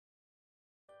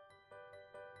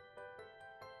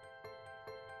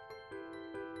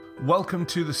Welcome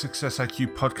to the Success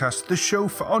IQ podcast, the show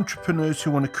for entrepreneurs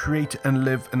who want to create and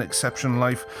live an exceptional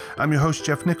life. I'm your host,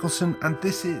 Jeff Nicholson, and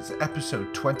this is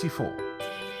episode 24.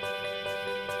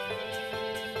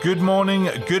 Good morning,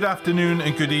 good afternoon,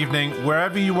 and good evening.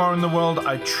 Wherever you are in the world,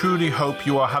 I truly hope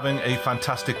you are having a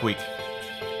fantastic week.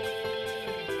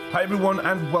 Hi everyone,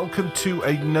 and welcome to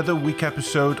another week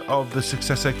episode of the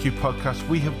Success IQ podcast.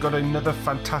 We have got another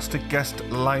fantastic guest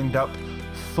lined up,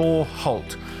 Thor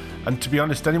Holt. And to be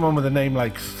honest, anyone with a name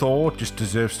like Thor just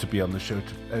deserves to be on the show,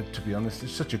 to be honest.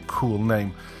 It's such a cool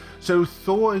name. So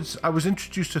I was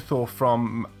introduced to Thor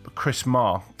from Chris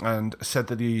Marr, and said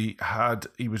that he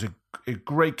was a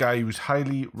great guy. He was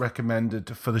highly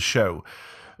recommended for the show.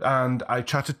 And I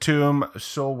chatted to him,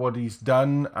 saw what he's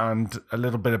done and a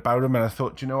little bit about him. And I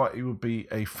thought, you know what, he would be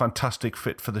a fantastic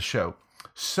fit for the show.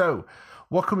 So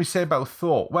what can we say about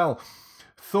Thor? Well,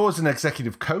 Thor's an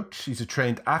executive coach, he's a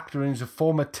trained actor, and he's a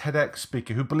former TEDx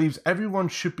speaker who believes everyone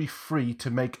should be free to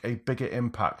make a bigger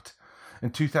impact.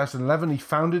 In 2011, he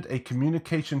founded a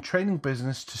communication training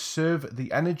business to serve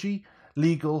the energy,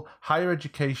 legal, higher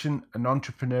education, and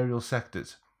entrepreneurial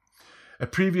sectors. A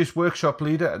previous workshop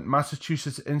leader at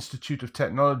Massachusetts Institute of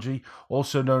Technology,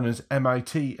 also known as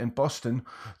MIT in Boston,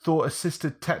 Thor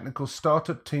assisted technical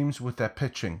startup teams with their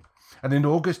pitching. And in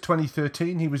August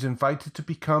 2013, he was invited to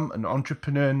become an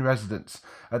entrepreneur in residence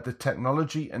at the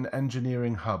Technology and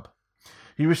Engineering Hub.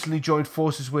 He recently joined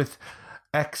forces with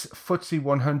ex-FTSE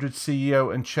 100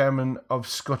 CEO and chairman of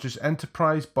Scottish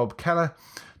Enterprise, Bob Keller,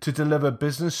 to deliver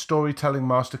business storytelling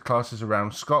masterclasses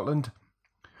around Scotland.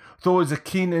 Thor has a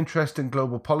keen interest in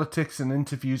global politics and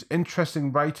interviews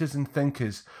interesting writers and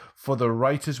thinkers for the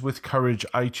Writers with Courage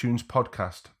iTunes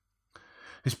podcast.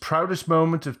 His proudest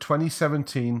moment of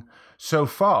 2017 so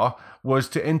far was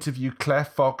to interview Claire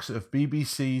Fox of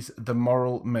BBC's The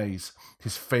Moral Maze,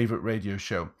 his favourite radio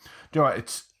show. You know,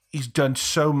 he's done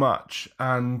so much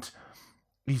and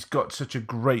he's got such a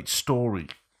great story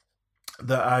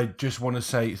that I just want to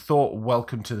say, Thor,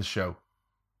 welcome to the show.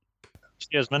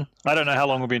 Cheers, man. I don't know how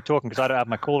long we've been talking because I don't have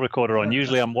my call recorder on.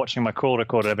 Usually I'm watching my call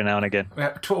recorder every now and again.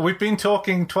 We've been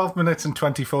talking 12 minutes and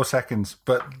 24 seconds,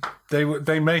 but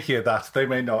they may hear that. They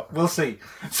may not. We'll see.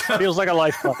 So, Feels like a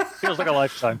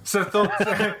lifetime. So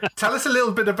tell us a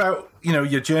little bit about,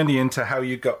 your journey into how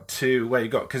you got to where you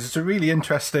got, because it's a really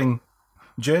interesting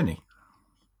journey.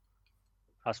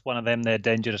 That's one of them. They're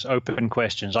dangerous open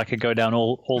questions. I could go down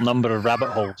all number of rabbit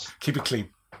holes. Keep it clean.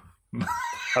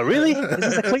 Oh, really? Is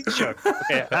this a clean show?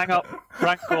 Okay, hang up.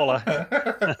 Frank caller.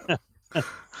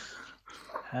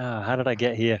 How did I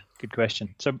get here? Good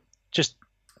question. So just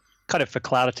kind of for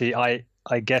clarity, I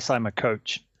guess I'm a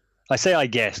coach. I say I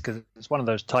guess because it's one of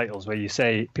those titles where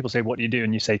people say, what do you do?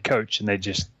 And you say coach, and they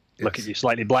just look at you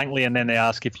slightly blankly, and then they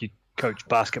ask if you coach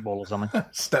basketball or something.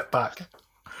 Step back.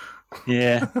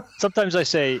 Yeah. Sometimes they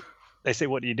say,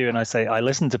 what do you do? And I say, I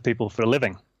listen to people for a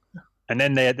living. And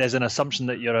then there's an assumption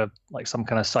that you're some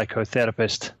kind of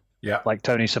psychotherapist, like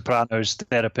Tony Soprano's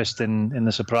therapist in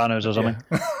The Sopranos or something,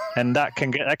 and that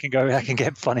can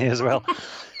get funny as well.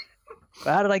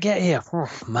 But how did I get here? Oh,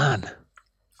 man, I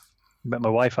bet my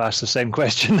wife asked the same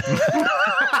question.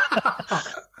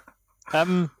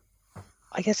 I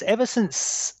guess ever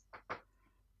since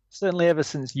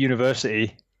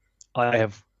university, I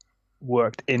have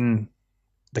worked in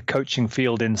the coaching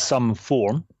field in some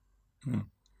form.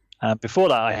 Before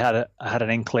that, I had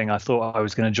an inkling. I thought I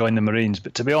was going to join the Marines,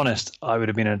 but to be honest, I would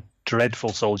have been a dreadful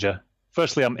soldier.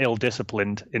 Firstly, I'm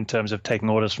ill-disciplined in terms of taking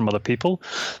orders from other people.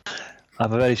 I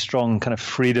have a very strong kind of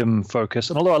freedom focus,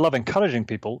 and although I love encouraging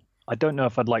people, I don't know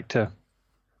if I'd like to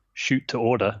shoot to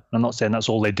order. I'm not saying that's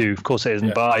all they do. Of course it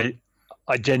isn't, but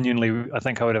I genuinely, I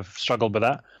think I would have struggled with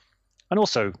that. And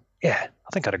also, I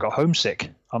think I'd have got homesick.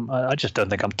 I just don't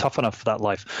think I'm tough enough for that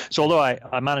life. So although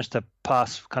I managed to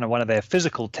pass kind of one of their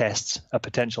physical tests, a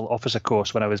potential officer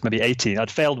course when I was maybe 18, I'd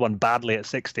failed one badly at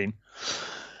 16.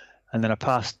 And then I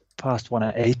passed one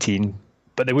at 18,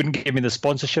 but they wouldn't give me the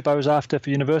sponsorship I was after for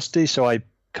university. So I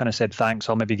kind of said, thanks,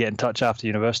 I'll maybe get in touch after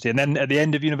university. And then at the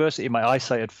end of university, my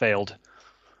eyesight had failed.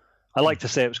 I like to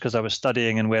say it was because I was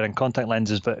studying and wearing contact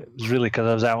lenses, but it was really because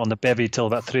I was out on the bevy till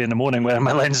about 3 a.m. wearing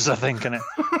my lenses, I think, and it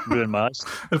ruined my eyes.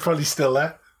 They're probably still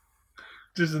there.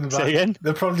 Just in the back. Say again?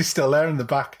 They're probably still there in the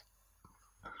back.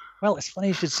 Well, it's funny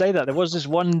you should say that. There was this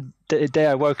one day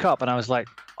I woke up and I was like,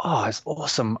 oh, it's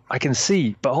awesome. I can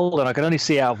see, but hold on, I can only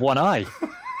see out of one eye.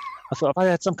 I thought I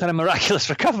had some kind of miraculous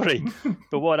recovery.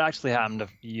 But what actually happened,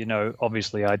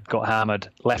 obviously I'd got hammered,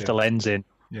 left a lens in.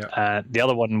 The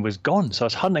other one was gone. So I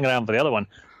was hunting around for the other one.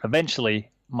 Eventually,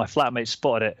 my flatmate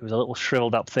spotted it. It was a little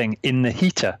shriveled up thing in the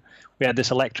heater. We had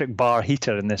this electric bar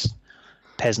heater in this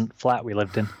peasant flat we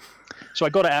lived in. So I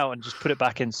got it out and just put it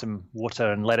back in some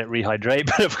water and let it rehydrate.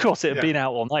 But of course, it had been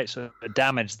out all night, so it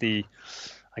damaged the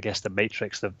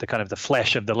matrix, the kind of the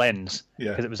flesh of the lens,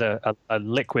 because it was a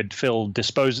liquid-filled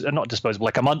not disposable,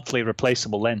 like a monthly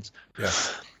replaceable lens. Yeah.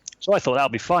 So I thought that'll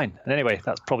be fine. And anyway,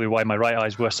 that's probably why my right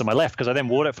eye's worse than my left, because I then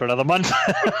wore it for another month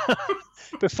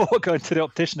before going to the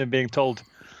optician and being told,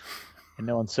 in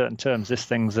no uncertain terms, this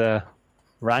thing's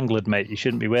wranglered, mate. You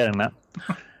shouldn't be wearing that.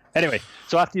 Anyway,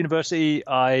 so after university,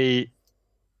 I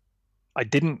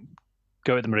didn't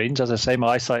go at the Marines. As I say, my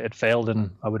eyesight had failed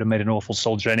and I would have made an awful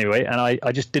soldier anyway. And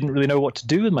I just didn't really know what to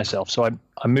do with myself. So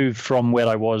I moved from where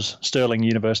I was, Stirling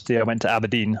University. I went to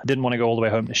Aberdeen. I didn't want to go all the way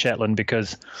home to Shetland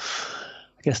because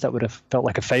I guess that would have felt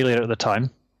like a failure at the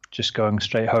time, just going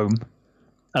straight home.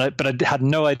 But I had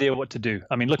no idea what to do.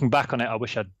 I mean, looking back on it, I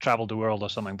wish I'd traveled the world or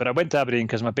something. But I went to Aberdeen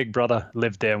because my big brother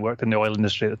lived there and worked in the oil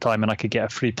industry at the time, and I could get a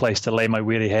free place to lay my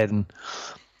weary head and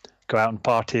go out and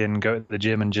party and go to the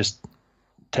gym and just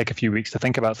take a few weeks to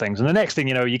think about things. And the next thing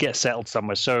you know, you get settled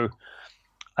somewhere. So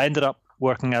I ended up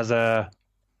working as a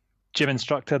gym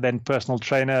instructor, then personal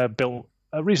trainer, built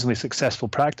a reasonably successful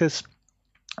practice.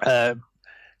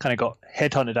 Kind of got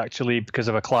headhunted actually because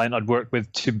of a client I'd worked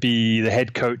with to be the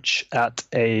head coach at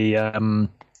a,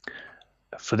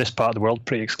 for this part of the world,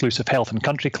 pretty exclusive health and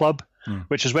country club,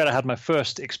 which is where I had my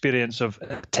first experience of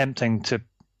attempting to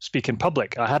speak in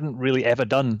public. I hadn't really ever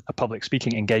done a public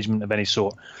speaking engagement of any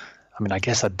sort. I mean, I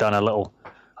guess I'd done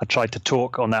I tried to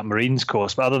talk on that Marines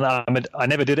course, but other than that, I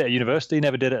never did it at university,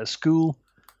 never did it at school.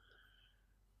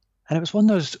 And it was one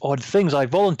of those odd things. I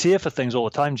volunteer for things all the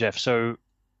time, Jeff, so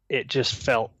it just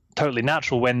felt totally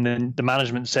natural when the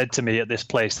management said to me at this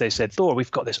place, they said, Thor,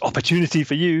 we've got this opportunity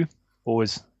for you.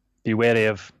 Always be wary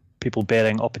of people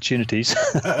bearing opportunities.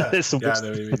 So they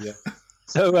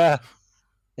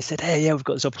said, hey, we've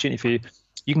got this opportunity for you.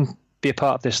 You can be a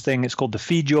part of this thing. It's called the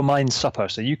Feed Your Mind Supper.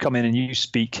 So you come in and you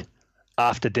speak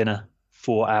after dinner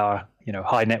for our,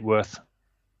 high net worth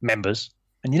members.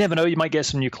 And you never know, you might get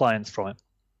some new clients from it.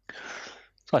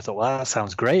 So I thought, well, that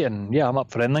sounds great. And yeah, I'm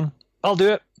up for anything. I'll do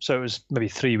it. So it was maybe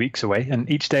 3 weeks away. And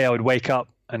each day I would wake up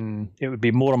and it would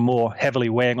be more and more heavily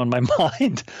weighing on my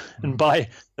mind. And by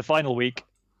the final week,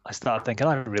 I started thinking,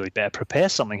 I really better prepare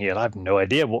something here. I have no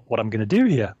idea what I'm going to do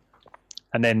here.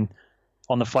 And then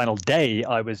on the final day,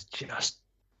 I was just,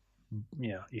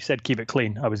 you said keep it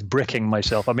clean. I was bricking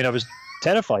myself. I mean, I was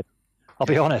terrified. I'll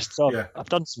be honest. So I've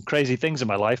done some crazy things in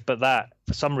my life, but that,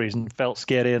 for some reason, felt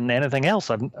scarier than anything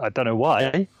else. I don't know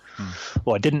why.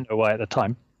 Well, I didn't know why at the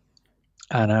time.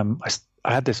 And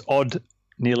I had this odd,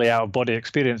 nearly out-of-body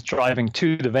experience driving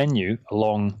to the venue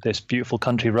along this beautiful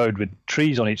country road with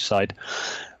trees on each side.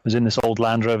 I was in this old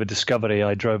Land Rover Discovery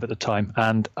I drove at the time,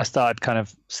 and I started kind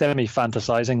of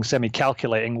semi-fantasizing,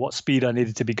 semi-calculating what speed I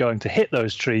needed to be going to hit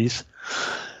those trees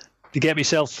to get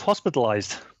myself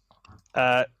hospitalized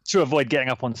to avoid getting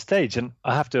up on stage. And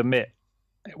I have to admit,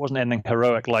 it wasn't anything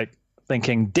heroic like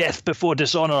thinking death before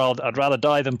dishonor. I'd rather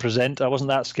die than present. I wasn't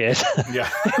that scared. Yeah.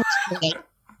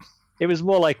 It was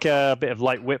more like a bit of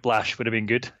light whiplash would have been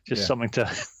good. Just something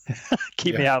to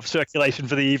keep me out of circulation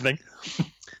for the evening.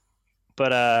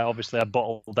 But obviously I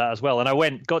bottled that as well. And I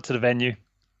got to the venue,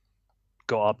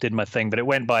 got up, did my thing, but it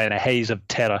went by in a haze of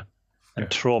terror and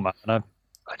trauma. And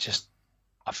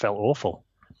I felt awful.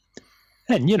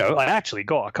 And, I actually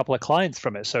got a couple of clients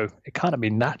from it. So it can't have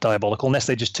been that diabolical unless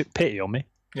they just took pity on me.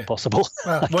 Yeah. Possible.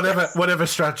 Well, whatever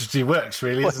strategy works,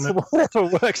 really, isn't it?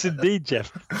 Whatever works indeed,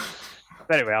 Jeff.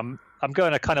 But anyway, I'm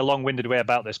going a kind of long-winded way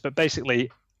about this, but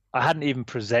basically I hadn't even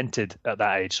presented at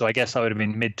that age. So I guess I would have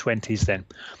been mid-20s then.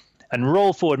 And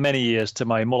roll forward many years to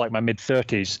more like my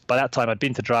mid-30s. By that time, I'd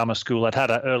been to drama school. I'd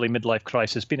had an early midlife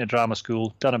crisis, been to drama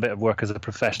school, done a bit of work as a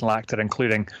professional actor,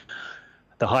 including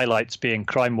the highlights being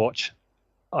Crime Watch.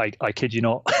 I kid you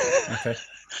not. Okay.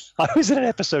 I was in an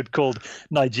episode called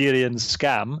Nigerian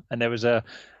Scam, and there was a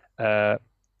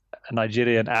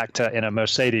Nigerian actor in a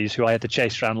Mercedes who I had to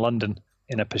chase around London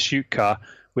in a pursuit car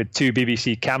with two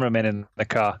BBC cameramen in the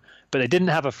car. But they didn't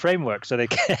have a framework, so they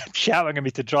kept shouting at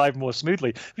me to drive more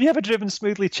smoothly. Have you ever driven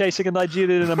smoothly chasing a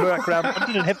Nigerian in a Merc around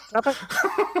London in heavy traffic?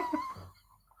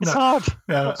 It's hard.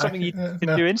 No, not something you can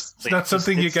do instantly. It's not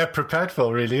something you get prepared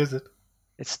for, really, is it?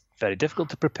 It's very difficult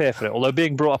to prepare for it. Although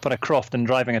being brought up on a croft and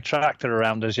driving a tractor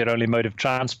around as your only mode of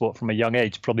transport from a young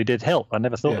age probably did help. I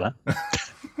never thought of that.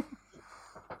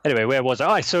 Anyway, where was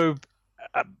I? So...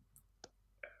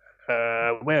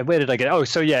 where did I get? Oh,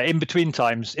 so yeah, in between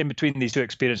these two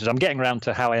experiences, I'm getting around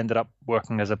to how I ended up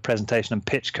working as a presentation and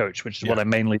pitch coach, which is what I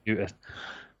mainly do to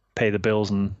pay the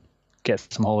bills and get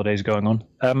some holidays going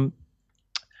on.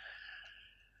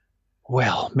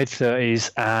 Well,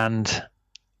 mid-30s, and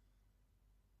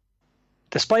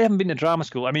despite having been to drama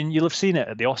school, I mean, you'll have seen it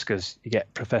at the Oscars. You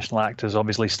get professional actors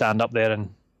obviously stand up there and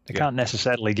they can't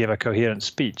necessarily give a coherent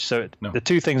speech. So the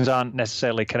two things aren't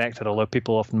necessarily connected, although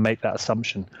people often make that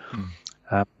assumption.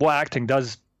 What acting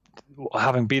does,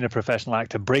 having been a professional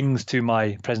actor, brings to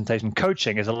my presentation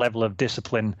coaching is a level of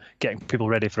discipline, getting people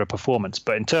ready for a performance.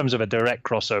 But in terms of a direct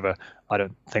crossover, I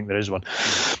don't think there is one.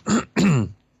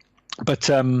 But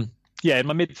yeah, in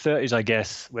my mid-30s, I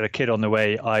guess, with a kid on the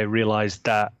way, I realized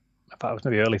that, in fact, I was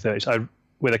maybe early 30s,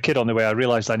 with a kid on the way, I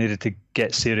realized I needed to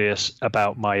get serious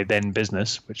about my then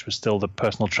business, which was still the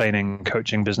personal training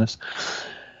coaching business,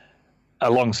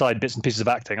 alongside bits and pieces of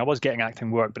acting. I was getting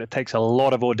acting work, but it takes a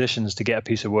lot of auditions to get a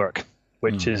piece of work,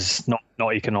 which is not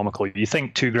economical. You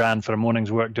think $2,000 for a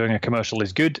morning's work doing a commercial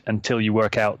is good until you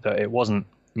work out that it wasn't,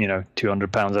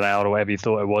 £200 an hour or whatever you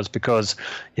thought it was, because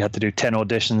you had to do 10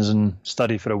 auditions and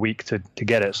study for a week to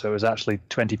get it. So it was actually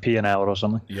 20p an hour or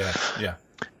something. Yeah.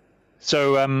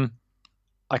 So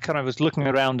I kind of was looking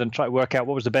around and trying to work out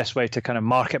what was the best way to kind of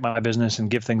market my business and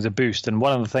give things a boost. And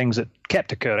one of the things that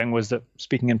kept occurring was that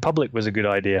speaking in public was a good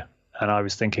idea. And I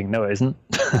was thinking, no, it isn't,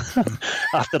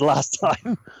 after the last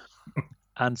time.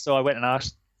 And so I went and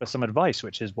asked for some advice,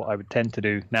 which is what I would tend to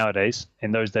do nowadays.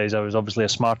 In those days, I was obviously a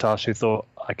smart ass who thought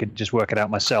I could just work it out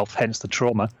myself, hence the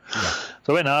trauma. Yeah. So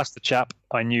I went and asked the chap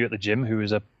I knew at the gym, who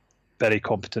was a very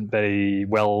competent, very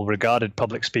well-regarded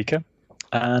public speaker.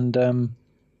 And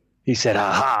he said,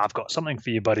 "Aha, I've got something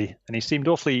for you, buddy." And he seemed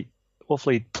awfully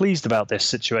pleased about this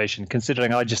situation,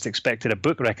 considering I just expected a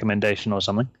book recommendation or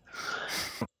something.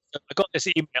 I got this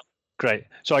email. Great.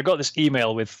 So I got this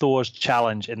email with Thor's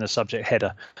challenge in the subject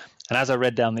header. And as I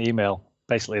read down the email,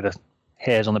 basically the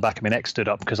hairs on the back of my neck stood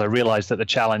up, because I realized that the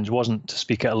challenge wasn't to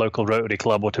speak at a local Rotary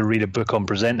club or to read a book on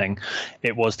presenting.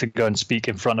 It was to go and speak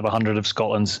in front of 100 of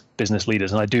Scotland's business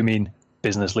leaders. And I do mean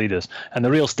business leaders. And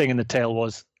the real sting in the tail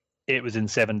was it was in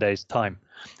 7 days' time.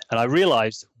 And I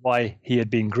realized why he had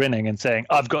been grinning and saying,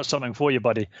 "I've got something for you,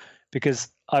 buddy," because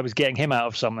I was getting him out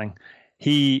of something.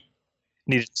 He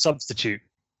needed a substitute,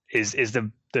 is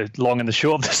the long and the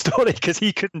short of the story, because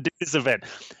he couldn't do this event.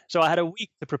 So I had a week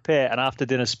to prepare an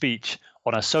after-dinner speech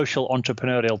on a social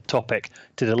entrepreneurial topic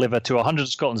to deliver to 100 of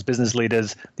Scotland's business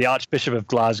leaders, the Archbishop of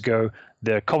Glasgow,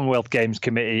 the Commonwealth Games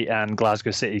Committee, and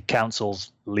Glasgow City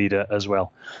Council's leader as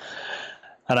well.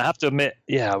 And I have to admit,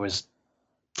 I was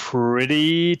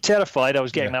pretty terrified. I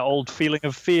was getting that old feeling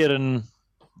of fear and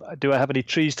do I have any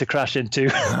trees to crash into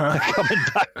coming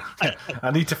back?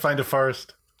 I need to find a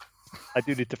forest. I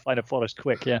do need to find a forest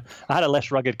quick, yeah. I had a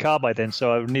less rugged car by then,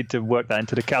 so I would need to work that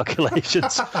into the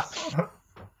calculations.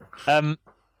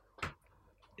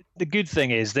 The good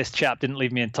thing is this chap didn't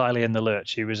leave me entirely in the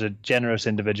lurch. He was a generous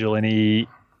individual, and he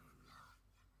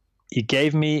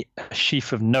gave me a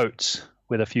sheaf of notes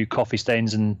with a few coffee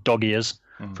stains and dog ears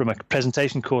from a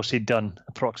presentation course he'd done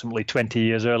approximately 20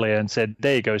 years earlier, and said,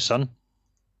 "There you go, son."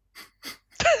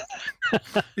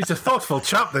 He's a thoughtful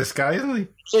chap, this guy, isn't he?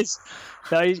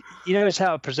 He knows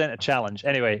how to present a challenge.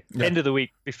 Anyway, end of the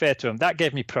week, be fair to him, that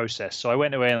gave me process. So I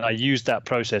went away and I used that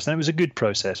process, and it was a good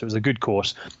process. It was a good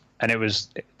course. And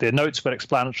the notes were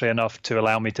explanatory enough to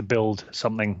allow me to build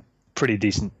something pretty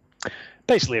decent.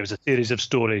 Basically, it was a series of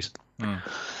stories. And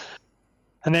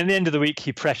then at the end of the week,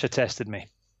 he pressure tested me.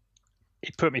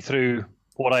 He put me through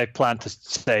what I planned to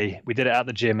say. We did it at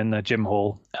the gym, in the gym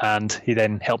hall, and he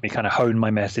then helped me kind of hone my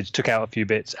message, took out a few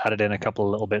bits, added in a couple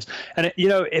of little bits. And,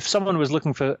 if someone was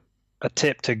looking for a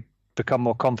tip to become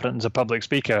more confident as a public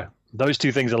speaker, those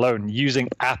two things alone, using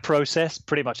a process,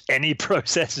 pretty much any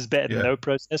process is better than no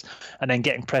process, and then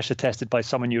getting pressure tested by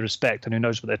someone you respect and who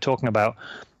knows what they're talking about.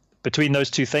 Between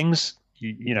those two things,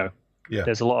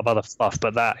 there's a lot of other stuff,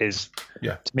 but that is,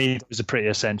 to me, it was a pretty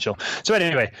essential. So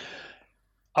anyway,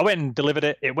 I went and delivered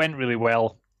it. It went really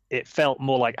well. It felt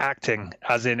more like acting,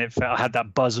 as in I had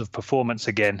that buzz of performance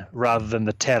again, rather than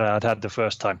the terror I'd had the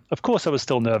first time. Of course, I was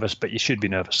still nervous, but you should be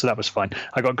nervous, so that was fine.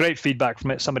 I got great feedback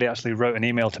from it. Somebody actually wrote an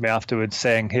email to me afterwards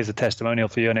saying, "Here's a testimonial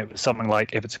for you," and it was something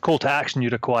like, "If it's a call to action you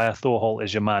require, Thor Holt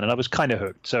is your man." And I was kind of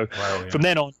hooked. So from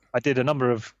then on, I did a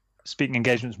number of speaking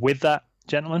engagements with that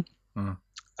gentleman,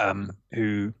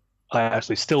 who I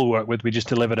actually still work with. We just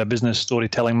delivered a business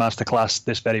storytelling masterclass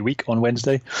this very week on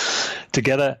Wednesday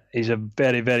together. He's a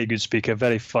very, very good speaker,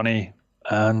 very funny,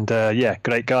 and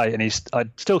great guy. And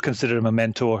I'd still consider him a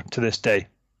mentor to this day.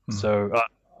 So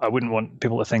I wouldn't want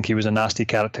people to think he was a nasty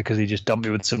character because he just dumped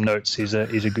me with some notes. He's a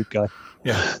good guy.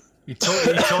 Yeah, he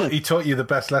taught you the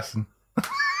best lesson.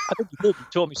 I think he did. He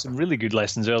taught me some really good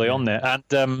lessons early on there.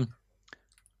 And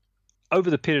over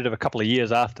the period of a couple of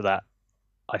years after that,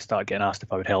 I started getting asked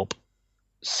if I would help.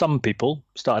 Some people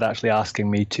started actually asking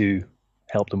me to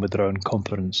help them with their own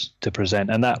confidence to present.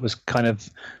 And that was kind of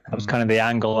the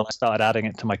angle. And I started adding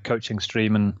it to my coaching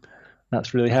stream, and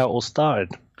that's really how it all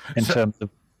started in terms of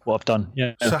what I've done.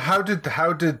 Yeah. So how did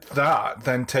that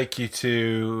then take you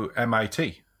to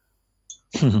MIT?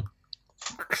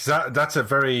 Because that's a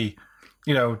very,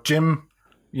 gym,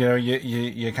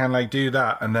 you kind of like do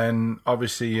that, and then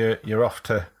obviously you're off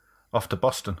to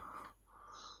Boston.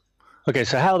 Okay,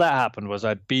 so how that happened was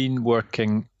I'd been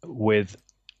working with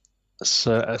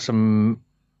some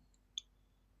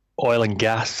oil and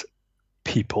gas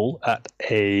people at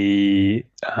a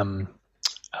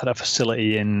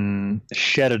facility in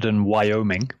Sheridan,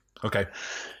 Wyoming. Okay.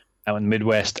 Out in the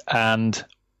Midwest. And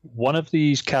one of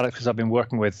these characters I've been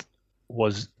working with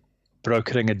was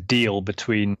brokering a deal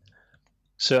between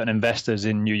certain investors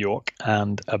in New York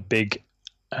and a big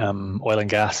oil and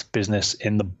gas business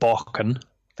in the Bakken. I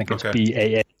think it's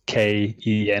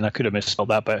Bakken. I could have misspelled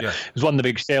that, but it was one of the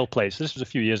big shale plays. This was a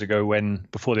few years ago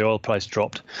before the oil price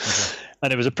dropped. Okay.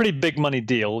 And it was a pretty big money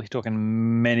deal. You're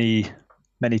talking many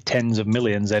tens of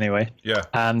millions anyway. Yeah.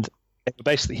 And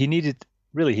basically he needed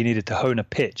to hone a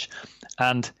pitch.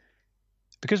 And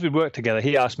because we'd worked together,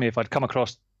 he asked me if I'd come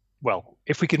across,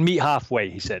 if we could meet halfway,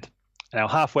 he said. Now,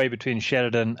 halfway between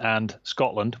Sheridan and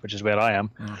Scotland, which is where I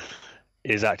am,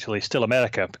 is actually still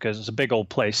America, because it's a big old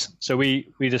place. So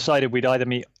we decided we'd either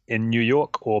meet in New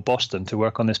York or Boston to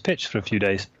work on this pitch for a few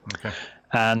days. Okay.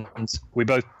 And we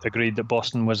both agreed that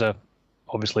Boston was a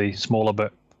obviously smaller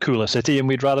but cooler city, and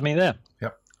we'd rather meet there.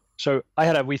 Yep. So I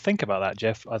had a wee think about that,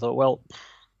 Jeff. I thought,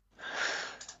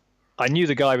 I knew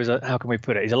the guy was how can we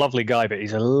put it? He's a lovely guy, but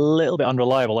he's a little bit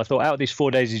unreliable. I thought out of these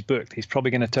 4 days he's booked, he's probably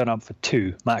going to turn up for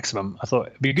 2 maximum. I thought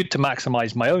it'd be good to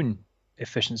maximize my own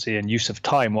efficiency and use of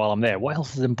time while I'm there. What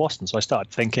else is in Boston? So I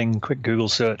started thinking, quick Google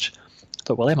search. I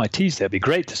thought, MIT's there. It'd be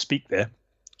great to speak there.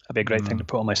 That'd be a great thing to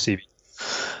put on my CV.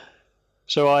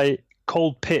 So I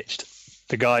cold pitched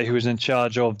the guy who was in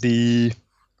charge of the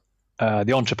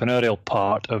entrepreneurial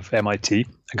part of MIT,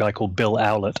 a guy called Bill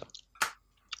Owlett.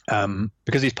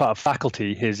 Because he's part of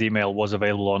faculty, his email was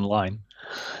available online.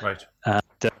 Right. And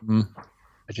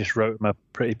I just wrote him a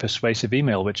pretty persuasive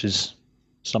email, which is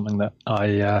something that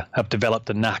I have developed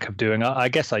a knack of doing. I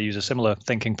guess I use a similar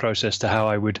thinking process to how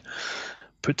I would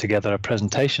put together a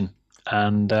presentation.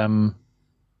 And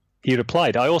he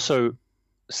replied. I also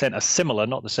sent a similar,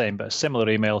 not the same, but a similar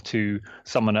email to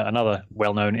someone at another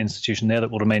well-known institution there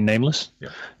that will remain nameless,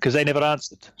 because they never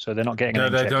answered, so they're not getting. No,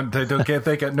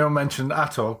 they get no mention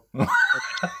at all.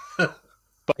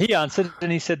 But he answered,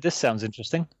 and he said, "This sounds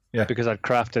interesting." Yeah, because I'd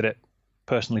crafted it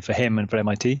personally for him and for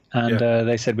MIT, and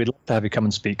they said, "We'd love to have you come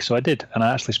and speak." So I did, and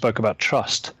I actually spoke about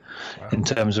trust in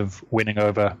terms of winning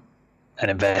over an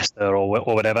investor or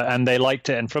whatever, and they liked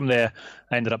it. And from there,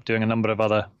 I ended up doing a number of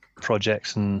other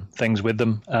projects and things with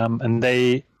them, and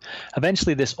they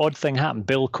eventually, this odd thing happened.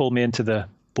 Bill called me into the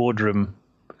boardroom,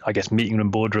 I guess meeting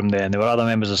room boardroom there, and there were other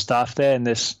members of staff there. And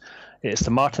it's the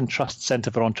Martin Trust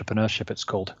Center for Entrepreneurship, it's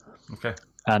called. Okay.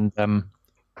 And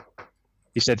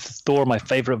he said, "Thor, my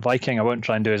favorite Viking." I won't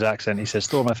try and do his accent. He says,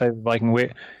 "Thor, my favorite Viking.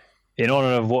 In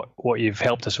honor of what you've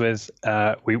helped us with,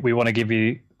 we want to give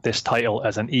you this title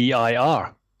as an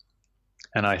EIR."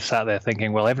 And I sat there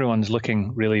thinking, everyone's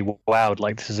looking really wowed,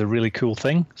 like this is a really cool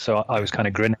thing. So I was kind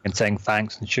of grinning and saying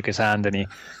thanks, and shook his hand, and he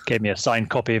gave me a signed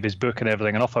copy of his book and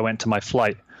everything, and off I went to my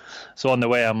flight. So on the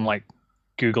way, I'm like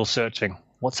Google searching,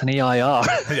 what's an EIR?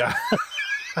 Yeah.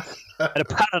 And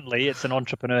apparently it's an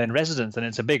entrepreneur in residence, and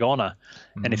it's a big honor.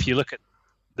 Mm-hmm. And if you look at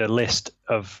the list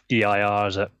of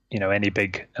EIRs at any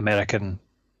big American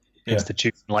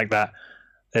institution like that,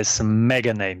 there's some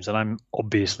mega names, and I'm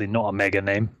obviously not a mega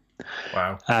name.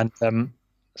 Wow. And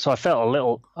so I felt a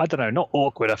little, I don't know, not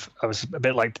awkward. I was a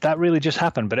bit like, did that really just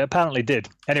happen? But it apparently did.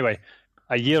 Anyway,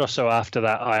 a year or so after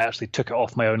that, I actually took it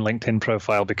off my own LinkedIn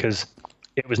profile because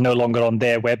it was no longer on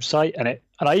their website. And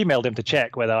I emailed him to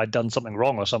check whether I'd done something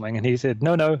wrong or something. And he said,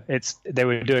 no, they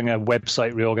were doing a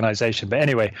website reorganization. But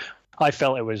anyway, I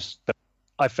felt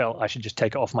I should just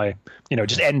take it off my,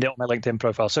 just end it on my LinkedIn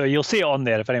profile. So you'll see it on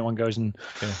there if anyone goes and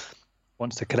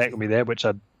wants to connect with me there, which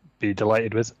I'd be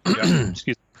delighted with.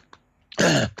 Excuse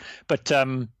me. But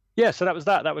so that was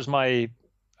that was my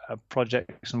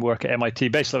projects and work at MIT.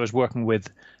 Basically, I was working with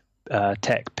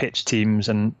tech pitch teams,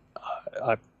 and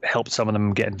I helped some of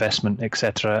them get investment,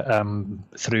 etc.,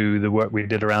 through the work we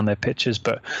did around their pitches.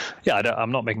 But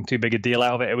I'm not making too big a deal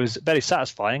out of it. It was very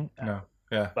satisfying.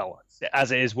 Well,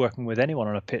 as it is working with anyone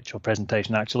on a pitch or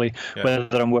presentation, actually, whether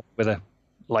I'm working with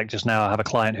like just now, I have a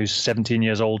client who's 17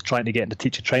 years old trying to get into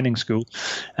teacher training school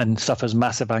and suffers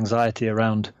massive anxiety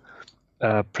around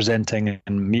presenting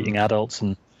and meeting adults.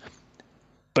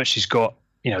 But she's got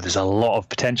there's a lot of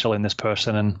potential in this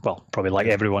person, and well, probably like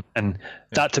everyone. And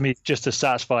that to me is just as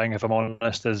satisfying, if I'm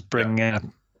honest, as bringing in a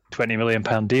 £20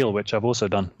 million deal, which I've also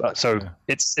done. But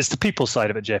it's the people side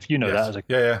of it, Jeff. You know that. As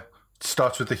It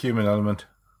starts with the human element.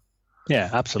 Yeah,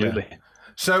 absolutely. Yeah.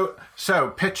 So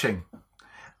pitching.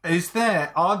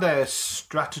 Are there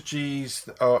strategies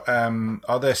or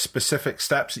are there specific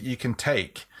steps that you can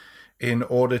take in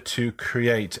order to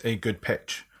create a good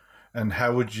pitch? And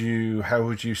how would you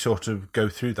sort of go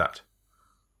through that?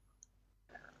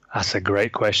 That's a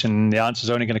great question. The answer is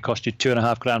only going to cost you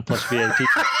 $2,500 plus VAT.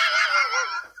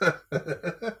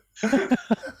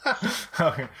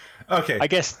 Okay. I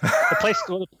guess the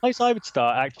place I would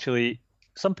start, actually,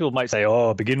 some people might say,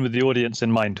 begin with the audience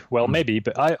in mind. Well, maybe,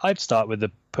 but I'd start with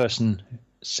the person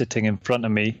sitting in front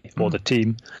of me or the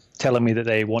team telling me that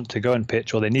they want to go and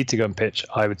pitch or they need to go and pitch.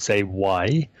 I would say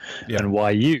why and why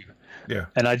you. Yeah.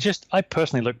 And I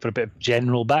personally look for a bit of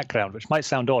general background, which might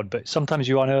sound odd, but sometimes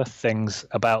you unearth things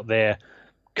about their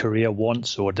career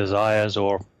wants or desires,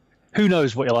 or who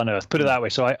knows what you'll unearth. Put it that way.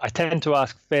 So I tend to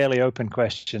ask fairly open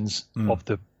questions of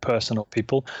the person or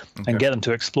people and get them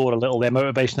to explore a little their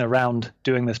motivation around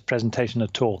doing this presentation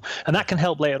at all. And that can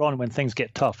help later on when things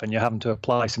get tough and you're having to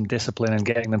apply some discipline and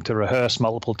getting them to rehearse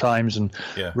multiple times and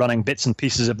running bits and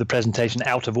pieces of the presentation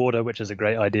out of order, which is a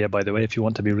great idea, by the way, if you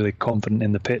want to be really confident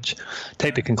in the pitch.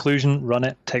 Take the conclusion, run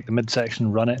it. Take the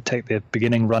midsection, run it. Take the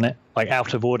beginning, run it, like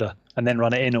out of order, and then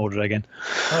run it in order again.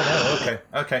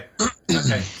 Okay.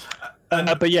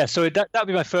 So that would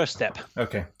be my first step.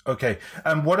 Okay.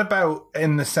 And what about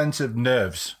in the sense of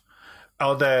nerves?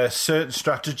 Are there certain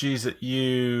strategies that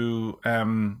you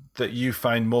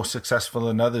find more successful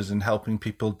than others in helping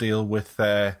people deal with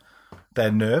their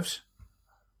nerves?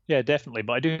 Yeah, definitely.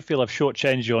 But I do feel I've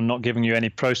shortchanged you on not giving you any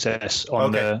process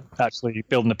on actually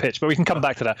building the pitch. But we can come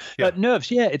back to that. Nerves,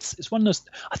 it's one of those.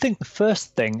 I think the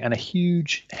first thing and a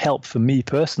huge help for me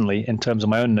personally in terms of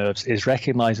my own nerves is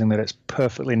recognizing that it's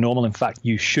perfectly normal. In fact,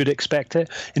 you should expect it.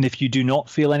 And if you do not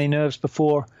feel any nerves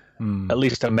before, at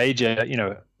least a major,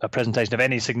 a presentation of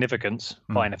any significance,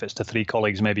 fine. If it's to 3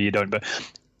 colleagues, maybe you don't. But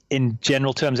in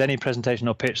general terms, any presentation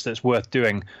or pitch that's worth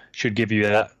doing should give you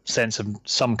that sense of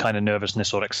some kind of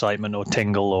nervousness or excitement or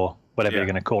tingle or whatever you're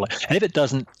going to call it. And if it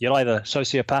doesn't, you're either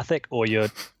sociopathic or you're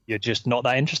just not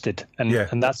that interested. And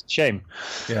that's a shame.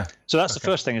 Yeah. So that's the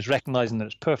first thing, is recognizing that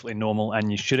it's perfectly normal and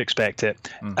you should expect it.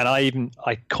 And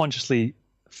I consciously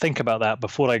think about that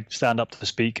before I stand up to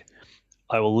speak.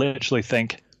 I will literally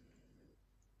think,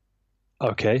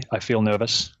 okay, I feel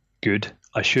nervous. Good.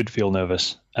 I should feel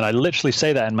nervous. And I literally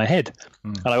say that in my head.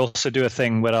 And I also do a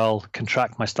thing where I'll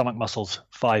contract my stomach muscles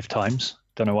 5 times.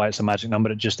 Don't know why it's a magic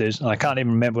number. It just is. And I can't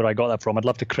even remember where I got that from. I'd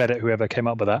love to credit whoever came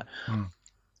up with that.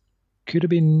 Could have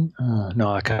been...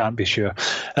 no, I can't be sure.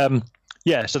 So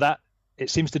that it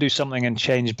seems to do something and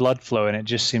change blood flow. And it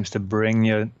just seems to bring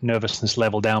your nervousness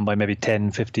level down by maybe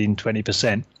 10, 15,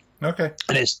 20%. Okay.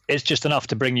 And it's just enough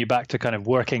to bring you back to kind of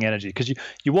working energy, because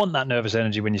you want that nervous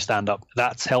energy when you stand up.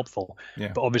 That's helpful.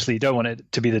 Yeah. But obviously you don't want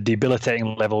it to be the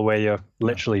debilitating level where you're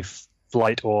literally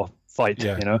flight or fight,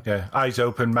 Yeah. Eyes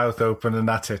open, mouth open, and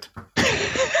that's it.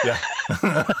 Yeah.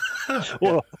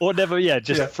 or never,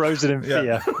 frozen in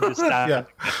fear. Just stand.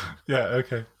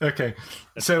 Okay.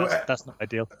 So that's not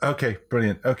ideal. Okay,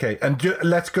 brilliant. Okay. And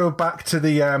let's go back to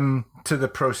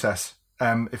the process.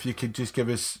 If you could just give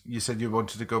us, you said you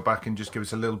wanted to go back and just give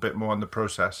us a little bit more on the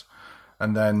process,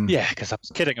 and then because I was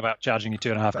kidding about charging you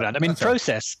 $2,500. I mean,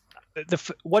 process.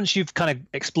 Once you've kind of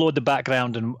explored the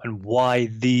background and why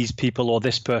these people or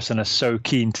this person are so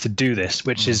keen to do this,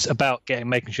 which is about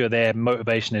making sure their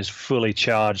motivation is fully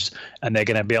charged and they're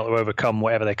going to be able to overcome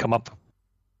whatever they come up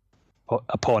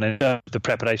upon in the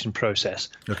preparation process.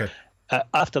 Okay.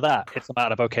 After that, it's a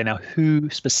matter of, okay, now who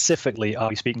specifically are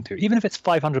we speaking to? Even if it's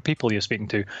 500 people you're speaking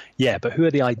to, but who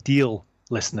are the ideal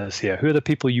listeners here? Who are the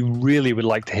people you really would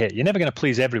like to hit? You're never going to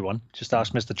please everyone. Just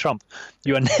ask Mr. Trump.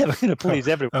 You are never going to please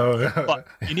everyone. But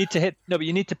you need to but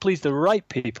you need to please the right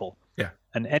people. Yeah.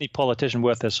 And any politician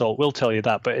worth their salt will tell you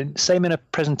that. But same in a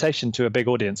presentation to a big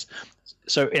audience.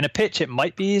 So in a pitch, it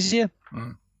might be easier.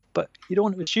 But you don't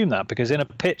want to assume that, because in a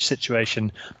pitch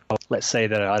situation, let's say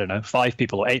that, I don't know, 5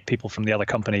 people or 8 people from the other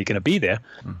company are going to be there.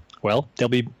 Well, there'll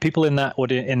be people in that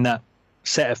audience, in that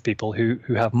set of people who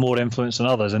have more influence than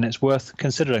others, and it's worth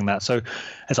considering that. So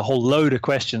there's a whole load of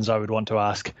questions I would want to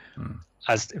ask.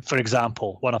 As, for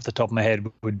example, one off the top of my head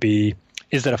would be,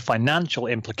 is there a financial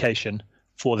implication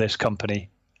for this company,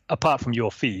 apart from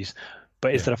your fees?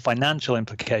 But is there a financial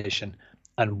implication?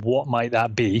 And what might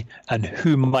that be? And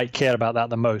who might care about that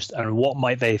the most? And what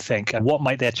might they think? And what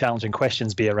might their challenging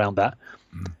questions be around that?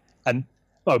 And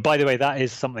Oh, by the way, that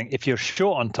is something. If you're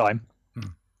short on time,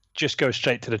 just go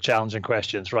straight to the challenging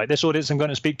questions, right? This audience I'm going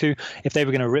to speak to, if they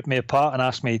were going to rip me apart and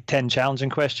ask me 10 challenging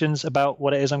questions about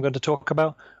what it is I'm going to talk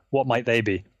about, what might they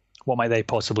be? What might they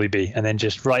possibly be? And then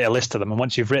just write a list of them. And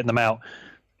once you've written them out,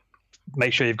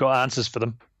 make sure you've got answers for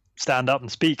them. Stand up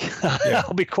and speak. Yeah.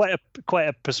 That'll be quite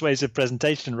a persuasive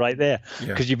presentation right there,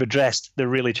 because you've addressed the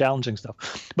really challenging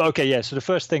stuff. But okay, yeah. So the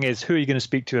first thing is, who are you going to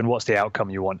speak to and what's the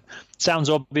outcome you want? Sounds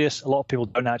obvious. A lot of people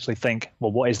don't actually think,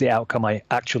 well, what is the outcome I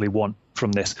actually want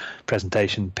from this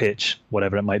presentation, pitch,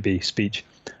 whatever it might be, speech?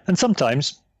 And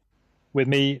sometimes with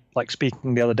me, like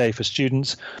speaking the other day for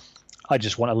students, I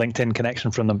just want a LinkedIn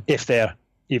connection from them if they're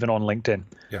even on LinkedIn.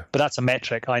 Yeah. But that's a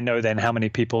metric. I know then how many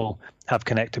people have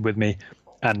connected with me.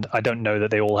 And I don't know that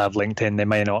they all have LinkedIn. They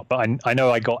may not, but I know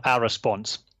I got a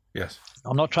response. Yes.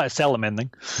 I'm not trying to sell them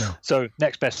anything. No. So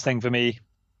next best thing for me,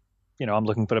 I'm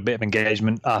looking for a bit of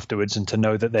engagement afterwards and to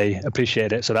know that they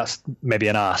appreciate it. So that's maybe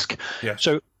an ask. Yes.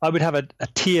 So I would have a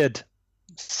tiered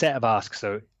set of asks,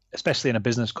 so especially in a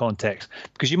business context,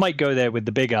 because you might go there with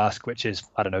the big ask, which is,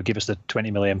 I don't know, give us the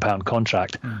 £20 million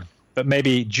contract. But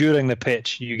maybe during the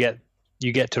pitch, you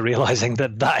get to realizing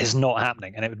that is not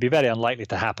happening, and it would be very unlikely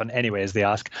to happen anyway, as the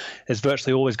ask. There's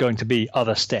virtually always going to be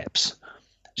other steps.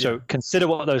 So consider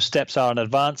what those steps are in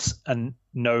advance and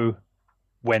know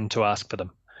when to ask for them.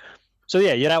 So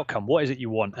your outcome, what is it you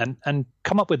want? And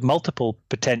come up with multiple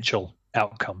potential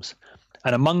outcomes.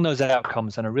 And among those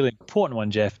outcomes, and a really important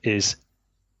one, Jeff, is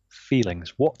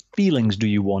feelings. What feelings do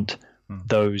you want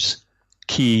those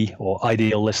key or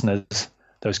ideal listeners,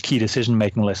 those key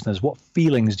decision-making listeners, what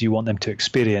feelings do you want them to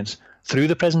experience through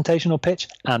the presentation or pitch,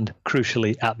 and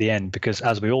crucially at the end? Because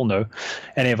as we all know,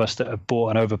 any of us that have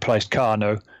bought an overpriced car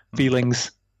know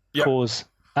feelings cause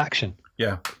action.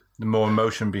 Yeah. The more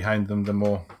emotion behind them, the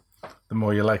more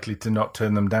you're likely to not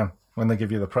turn them down when they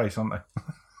give you the price, aren't they?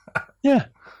 Yeah.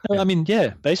 I mean,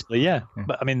 basically, yeah.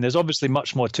 But I mean, there's obviously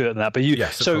much more to it than that. But of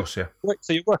course, yeah.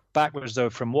 So you work backwards, though,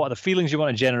 from what are the feelings you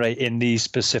want to generate in these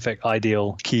specific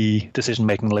ideal key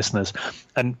decision-making listeners.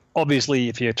 And obviously,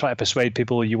 if you're trying to persuade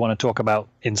people, you want to talk about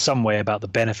in some way about the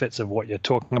benefits of what you're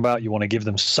talking about. You want to give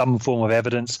them some form of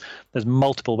evidence. There's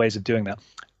multiple ways of doing that.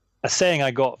 A saying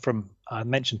I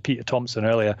mentioned Peter Thompson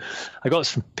earlier. I got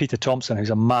this from Peter Thompson,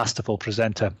 who's a masterful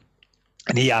presenter.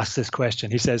 And he asks this question.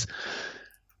 He says,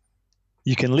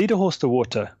 you can lead a horse to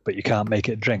water, but you can't make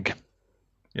it drink.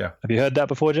 Yeah. Have you heard that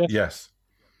before, Jeff? Yes.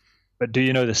 But do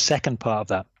you know the second part of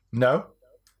that? No.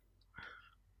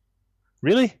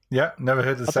 Really? Yeah, never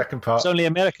heard the second part. It's only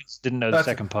Americans didn't know the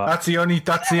second part. That's the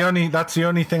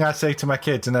only thing I say to my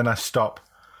kids, and then I stop.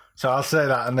 So I'll say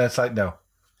that, and then it's like, no.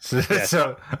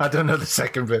 So I don't know the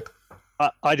second bit.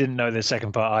 I didn't know the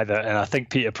second part either, and I think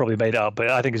Peter probably made it up,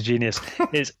 but I think it's genius.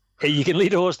 It's you can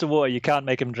lead a horse to water, you can't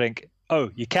make him drink. Oh,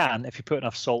 you can if you put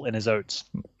enough salt in his oats.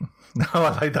 No, I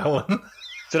like that one.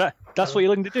 So that's what you're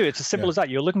looking to do. It's as simple as that.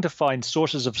 You're looking to find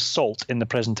sources of salt in the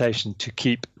presentation to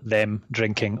keep them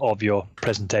drinking of your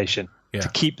presentation, to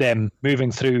keep them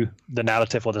moving through the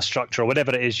narrative or the structure or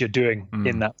whatever it is you're doing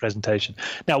in that presentation.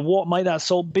 Now, what might that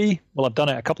salt be? Well, I've done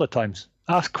it a couple of times.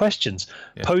 Ask questions,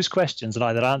 pose questions, and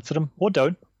either answer them or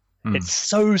don't. It's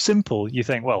so simple. You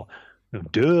think, well,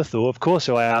 duh, Thor, of course,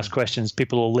 so I ask questions,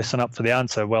 people will listen up for the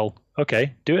answer. Well,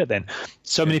 okay, do it then.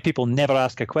 So many people never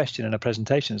ask a question in a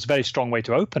presentation. It's a very strong way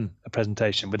to open a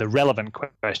presentation with a relevant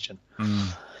question.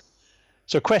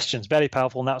 So questions, very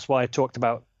powerful, and that's why I talked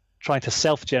about trying to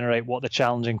self-generate what the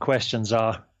challenging questions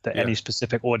are that any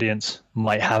specific audience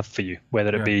might have for you,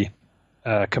 whether it be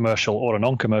a commercial or a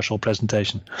non-commercial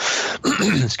presentation.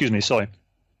 Excuse me, sorry.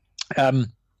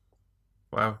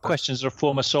 Wow. Questions are a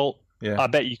form of salt. Yeah. I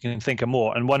bet you can think of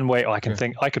more. And one way I could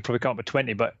probably come up with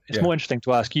 20, but it's more interesting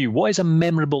to ask you, what is a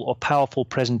memorable or powerful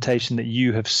presentation that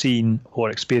you have seen or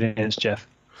experienced, Jeff?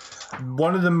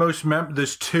 One of the most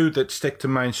there's two that stick to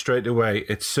mind straight away.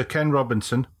 It's Sir Ken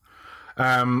Robinson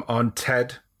on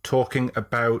TED talking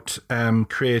about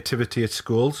creativity at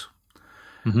schools.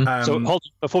 So hold on,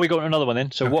 before we go to another one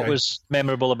then. So what was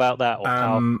memorable about that? Or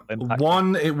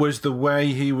one, it was the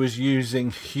way he was using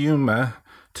humor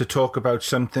to talk about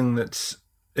something that's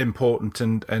important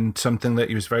and something that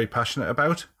he was very passionate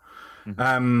about.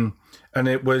 And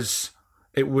it was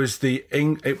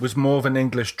more of an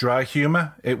English dry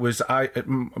humor. It was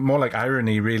more like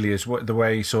irony, really, is the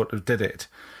way he sort of did it.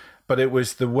 But it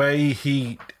was the way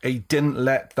he didn't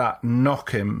let that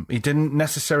knock him. He didn't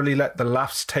necessarily let the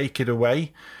laughs take it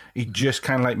away. He just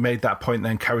kind of like made that point and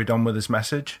then carried on with his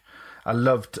message. I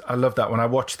loved that when I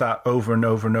watched that over and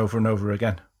over and over and over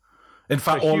again. In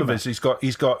fact, all of his, he's got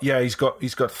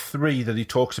three that he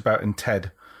talks about in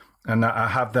TED. And I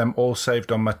have them all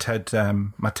saved on my TED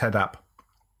app.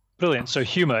 Brilliant. So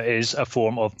humor is a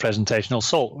form of presentational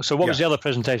salt. So what was the other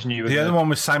presentation you were? The other one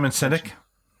was Simon Sinek,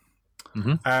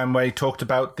 where he talked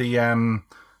about the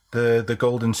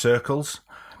golden circles,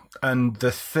 and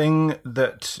the thing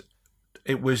that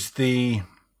it was the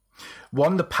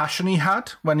passion he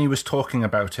had when he was talking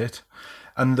about it,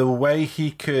 and the way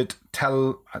he could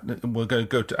tell. We're going to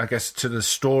go to, I guess, to the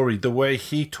story. The way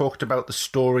he talked about the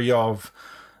story of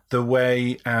the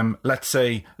way, let's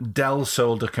say, Dell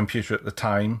sold a computer at the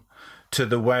time, to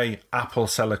the way Apple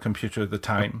sell a computer at the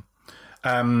time,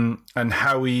 and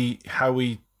how he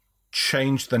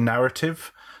changed the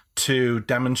narrative to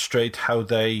demonstrate how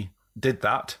they did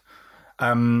that.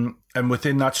 And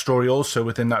within that story, also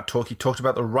within that talk, he talked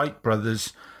about the Wright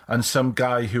brothers and some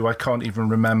guy who I can't even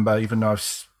remember, even though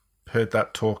I've heard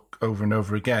that talk over and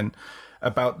over again,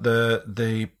 about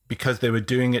the because they were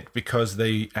doing it because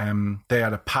they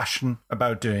had a passion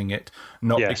about doing it,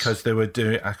 not because they were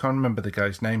doing. I can't remember the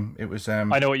guy's name. It was I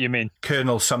know what you mean,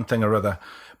 Colonel something or other.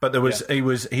 But there was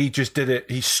he just did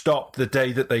it. He stopped the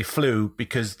day that they flew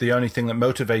because the only thing that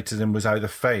motivated him was either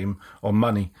fame or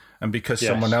money, and because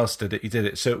someone else did it, he did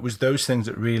it. So it was those things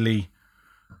that really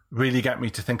get me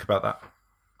to think about that.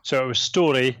 So it was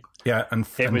story. Yeah, and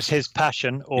it was his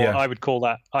passion, or I would call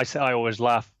that. I always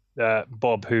laugh.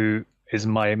 Bob, who is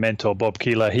my mentor, Bob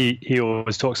Keeler, he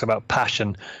always talks about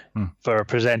passion for a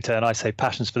presenter, and I say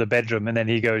passion's for the bedroom, and then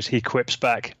he quips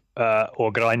back,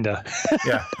 or grinder.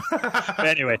 Yeah.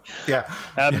 Anyway. Yeah.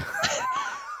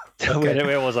 Okay.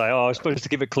 Where was I? Oh, I was supposed to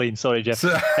keep it clean. Sorry, Jeff.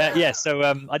 So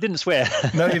I didn't swear.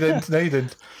 No, you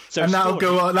didn't. So and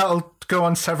that'll go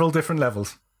on several different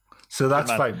levels. So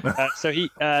that's fine. So he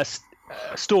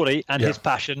story and his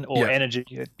passion or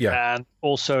energy, and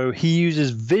also he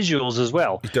uses visuals as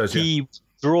well. He does. He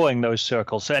drawing those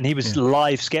circles, and he was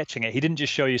live sketching it. He didn't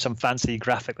just show you some fancy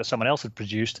graphic that someone else had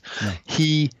produced. No.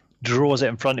 He draws it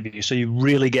in front of you, so you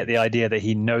really get the idea that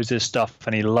he knows his stuff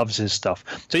and he loves his stuff.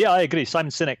 So yeah, I agree.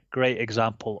 Simon Sinek, great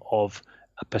example of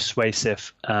a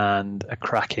persuasive and a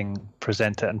cracking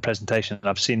presenter and presentation.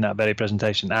 I've seen that very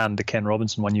presentation and the Ken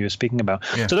Robinson one you were speaking about.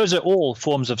 Yeah. So those are all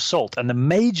forms of salt, and the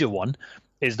major one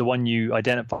is the one you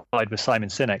identified with Simon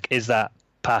Sinek, is that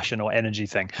passion or energy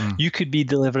thing. You could be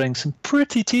delivering some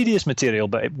pretty tedious material,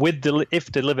 but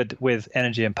if delivered with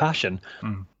energy and passion,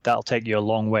 that'll take you a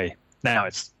long way. Now,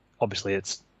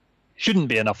 it shouldn't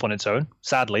be enough on its own,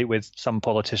 sadly, with some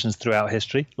politicians throughout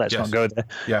history. Let's not go there.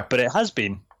 Yeah. But it has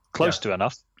been close to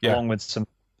enough, along with some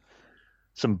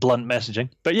blunt messaging.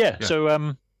 But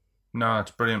so no,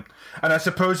 it's brilliant. And I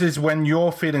suppose is when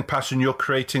you're feeling passion, you're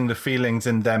creating the feelings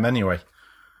in them anyway.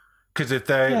 Because if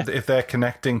they're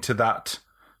connecting to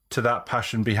that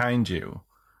passion behind you,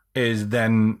 is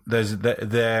then there's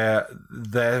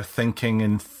they're thinking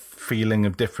and feeling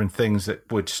of different things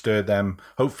that would stir them,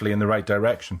 hopefully in the right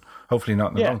direction, hopefully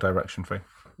not in the wrong direction for you.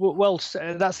 Well,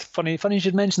 that's funny. Funny you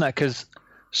should mention that, because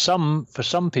for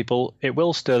some people it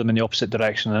will stir them in the opposite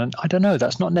direction, and I don't know,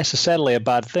 that's not necessarily a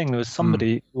bad thing. There was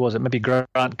somebody, was it maybe Grant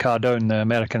Cardone, the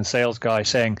American sales guy,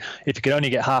 saying if you can only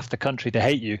get half the country to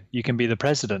hate you, you can be the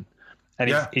president. And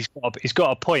he's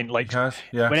got a point. Like,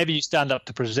 whenever you stand up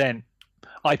to present,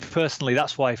 I personally,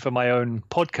 that's why for my own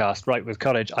podcast, Right with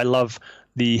Courage, I love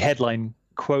the headline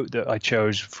quote that I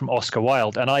chose from Oscar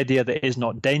Wilde: an idea that is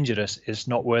not dangerous is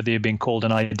not worthy of being called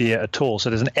an idea at all. So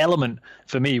there's an element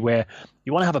for me where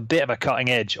you want to have a bit of a cutting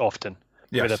edge often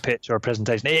with a pitch or a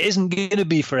presentation. It isn't going to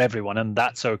be for everyone, and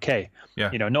that's okay.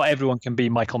 Yeah. Not everyone can be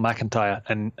Michael McIntyre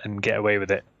and get away with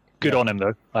it. Good on him,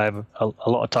 though. I have a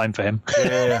lot of time for him.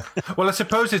 Yeah. Well, I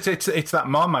suppose it's that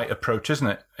Marmite approach, isn't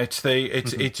it?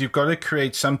 It's you've got to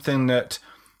create something that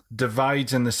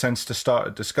divides in the sense to start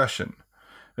a discussion,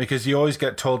 because you always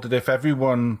get told that if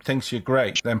everyone thinks you're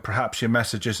great, then perhaps your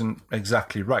message isn't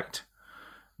exactly right.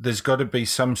 There's got to be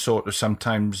some sort of,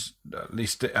 sometimes, at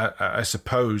least I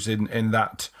suppose, in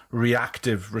that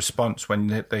reactive response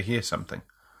when they hear something.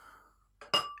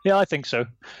 Yeah, I think so.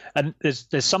 And there's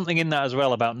something in that as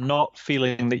well about not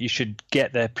feeling that you should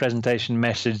get the presentation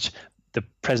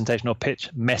or pitch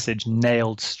message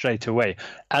nailed straight away.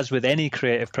 As with any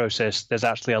creative process, there's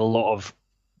actually a lot of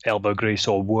elbow grease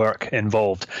or work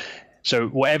involved. So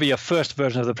whatever your first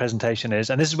version of the presentation is,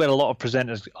 and this is where a lot of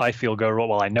presenters, I feel, go wrong.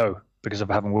 Well, I know, because of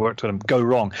having worked with them, go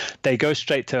wrong. They go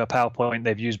straight to a PowerPoint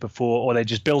they've used before, or they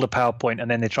just build a PowerPoint and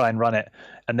then they try and run it.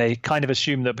 And they kind of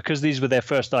assume that because these were their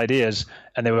first ideas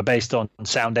and they were based on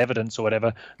sound evidence or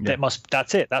whatever,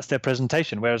 that's it. That's their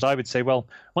presentation. Whereas I would say, well,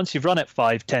 once you've run it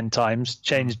 5-10 times,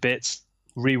 changed bits,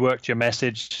 reworked your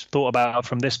message, thought about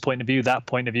from this point of view, that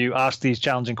point of view, asked these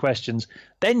challenging questions,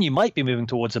 then you might be moving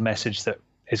towards a message that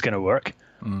is going to work.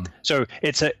 So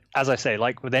it's as I say,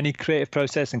 like with any creative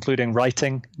process, including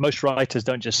writing, most writers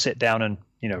don't just sit down and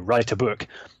write a book.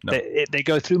 No. They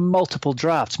go through multiple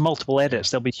drafts, multiple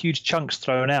edits. There'll be huge chunks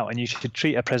thrown out, and you should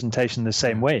treat a presentation the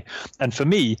same way. And for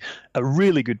me, a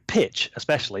really good pitch,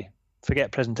 especially,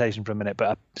 forget presentation for a minute,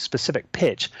 but a specific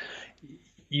pitch,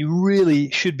 you really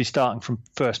should be starting from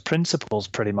first principles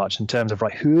pretty much in terms of,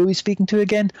 right, who are we speaking to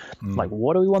again? Like,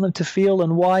 what do we want them to feel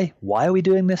and why? Why are we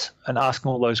doing this? And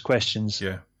asking all those questions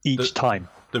each time.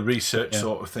 The research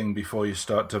sort of thing before you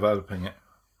start developing it.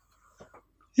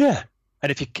 Yeah.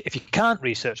 And if you can't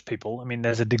research people, I mean,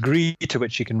 there's a degree to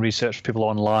which you can research people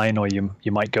online, or you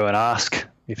might go and ask.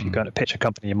 If you're going to pitch a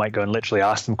company, you might go and literally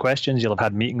ask them questions. You'll have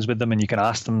had meetings with them and you can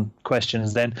ask them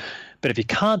questions then. But if you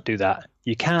can't do that,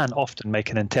 you can often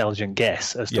make an intelligent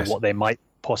guess as to what they might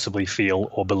possibly feel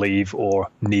or believe or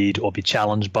need or be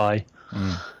challenged by.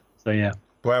 So, yeah.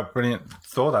 Well, brilliant,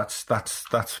 Thor. That's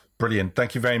brilliant.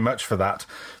 Thank you very much for that.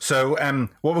 So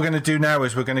what we're going to do now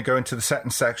is we're going to go into the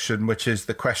second section, which is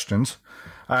the questions,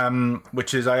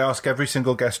 which is I ask every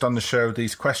single guest on the show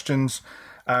these questions,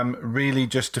 really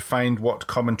just to find what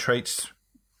common traits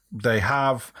they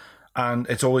have. And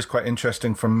it's always quite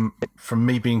interesting from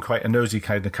me being quite a nosy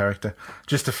kind of character,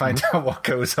 just to find out what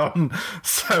goes on.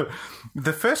 So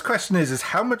the first question is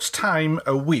how much time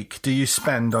a week do you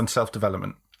spend on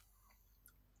self-development?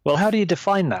 Well, how do you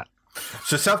define that?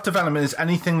 So self-development is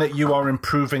anything that you are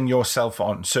improving yourself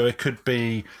on. So it could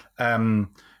be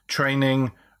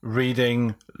training,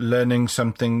 reading, learning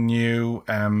something new,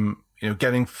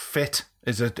 getting fit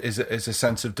is a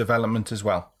sense of development as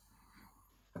well.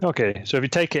 Okay, so if you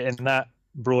take it in that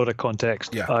broader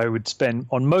context, I would spend,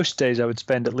 on most days, I would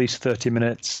spend at least 30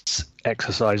 minutes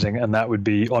exercising, and that would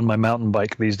be on my mountain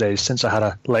bike these days. Since I had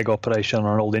a leg operation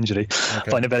or an old injury, I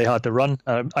find it very hard to run.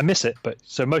 I miss it, but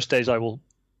so most days I will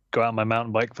go out on my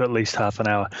mountain bike for at least half an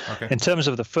hour. Okay. In terms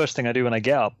of the first thing I do when I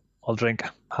get up, I'll drink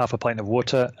half a pint of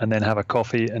water and then have a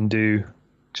coffee and do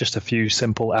just a few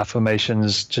simple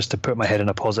affirmations just to put my head in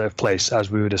a positive place, as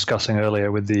we were discussing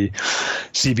earlier with the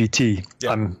CBT.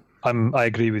 Yeah. I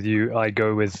agree with you. I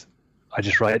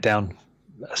just write it down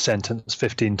a sentence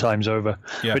 15 times over,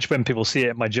 which when people see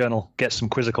it in my journal gets some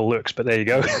quizzical looks, but there you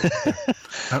go.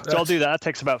 So I'll do that. That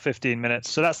takes about 15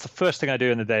 minutes. So that's the first thing I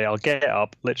do in the day. I'll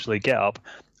literally get up.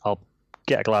 I'll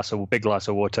get a big glass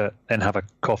of water, then have a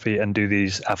coffee and do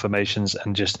these affirmations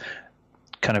and just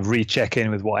kind of recheck in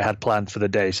with what I had planned for the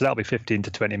day. So that'll be 15 to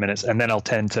 20 minutes. And then I'll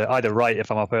tend to either write if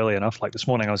I'm up early enough. Like this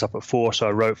morning I was up at 4, so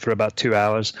I wrote for about 2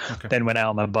 hours, then went out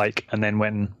on my bike and then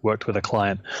went and worked with a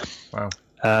client. Wow.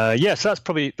 So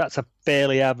that's a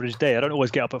fairly average day. I don't always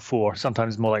get up at 4.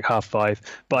 Sometimes it's more like 5:30,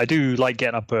 but I do like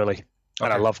getting up early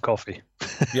and I love coffee.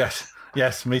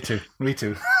 Yes, me too. I'm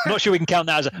not sure we can count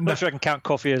that I'm not sure I can count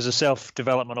coffee as a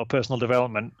self-development or personal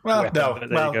development. Well, weapon,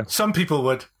 no. Some people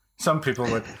would.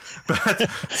 But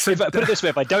put it this way,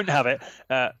 if I don't have it,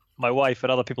 my wife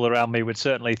and other people around me would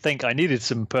certainly think I needed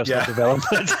some personal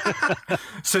development.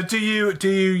 So do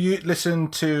you listen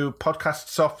to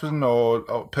podcasts often or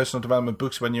personal development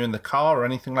books when you're in the car or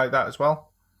anything like that as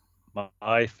well?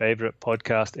 My favorite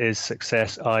podcast is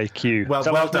Success IQ. Well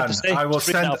done. I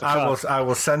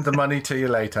will send the money to you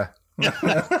later.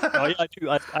 I do.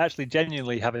 I actually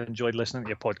genuinely have enjoyed listening to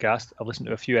your podcast. I've listened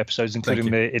to a few episodes, including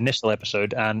the initial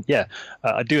episode, and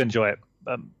I do enjoy it.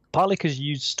 Partly because you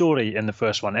used story in the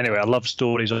first one. Anyway, I love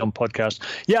stories on podcasts.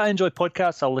 Yeah, I enjoy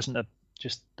podcasts. I'll listen to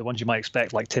just the ones you might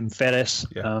expect, like Tim Ferriss.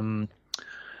 Yeah.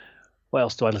 What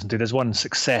else do I listen to? There's one,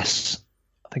 Success.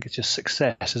 I think it's just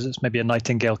Success. It's maybe a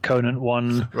Nightingale Conant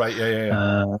one. Right,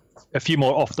 yeah. A few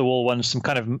more off-the-wall ones, some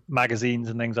kind of magazines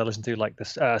and things I listen to, like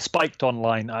this Spiked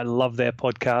Online. I love their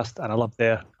podcast, and I love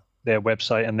their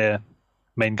website and their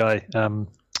main guy,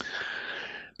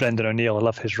 Brendan O'Neill. I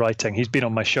love his writing. He's been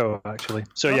on my show, actually.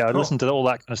 So, I listen to all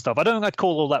that kind of stuff. I don't think I'd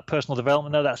call all that personal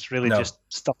development, though. That's really just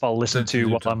stuff I'll listen to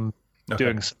while I'm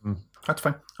doing some... That's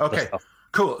fine. Okay,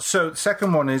 cool. So the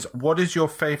second one is, what is your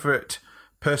favorite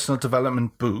personal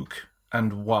development book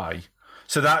and why?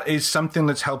 So that is something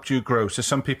that's helped you grow. So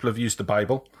some people have used the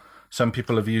Bible, some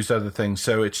people have used other things.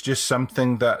 So it's just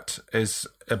something that is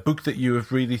a book that you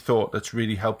have really thought that's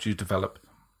really helped you develop.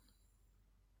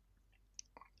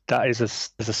 That is a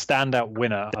standout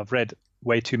winner. I've read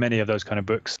way too many of those kind of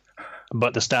books,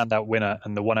 but the standout winner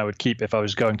and the one I would keep if I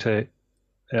was going to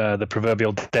the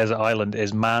proverbial desert island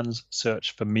is Man's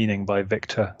Search for Meaning by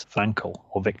Viktor Frankl.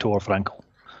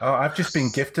 Oh, I've just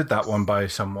been gifted that one by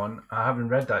someone. I haven't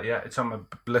read that yet. It's on my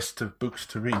list of books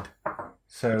to read.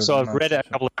 So I've read it a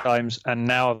couple of times, and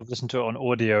now I've listened to it on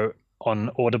audio,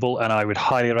 on Audible, and I would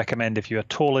highly recommend, if you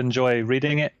at all enjoy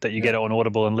reading it, that you get it on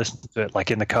Audible and listen to it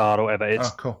like in the car or whatever.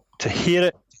 It's cool. To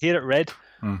hear it read,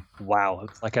 wow,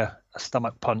 it's like a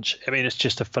stomach punch. I mean, it's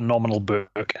just a phenomenal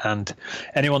book, and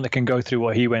anyone that can go through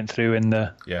what he went through in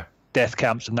the death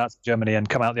camps in Nazi Germany and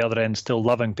come out the other end still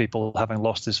loving people, having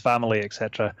lost his family,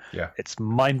 etc. It's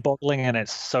mind-boggling, and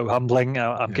it's so humbling.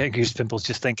 I'm getting goosebumps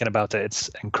just thinking about it. It's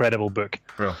an incredible book.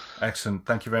 Bro, excellent.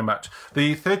 Thank you very much.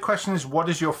 The third question is, what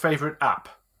is your favorite app?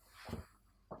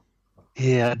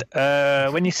 Yeah,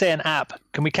 when you say an app,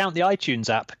 can we count the iTunes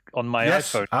app on my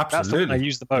iPhone? Absolutely. That's the one I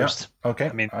use the most. Yeah. Okay.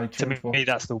 I mean, iTunes, to me,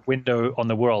 that's the window on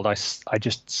the world. I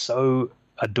just so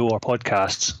adore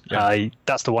podcasts. Yeah.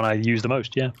 That's the one I use the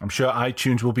most. Yeah. I'm sure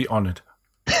iTunes will be honored.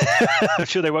 I'm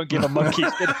sure they won't give a monkey.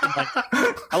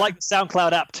 I like the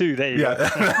SoundCloud app too. There you go.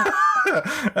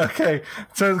 Okay.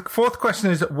 So the fourth question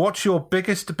is, what's your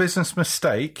biggest business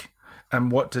mistake,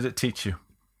 and what did it teach you?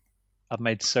 I've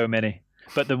made so many,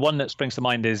 but the one that springs to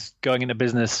mind is going into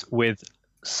business with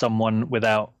someone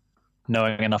without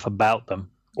knowing enough about them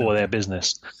or their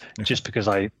business, just because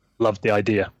I loved the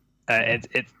idea. I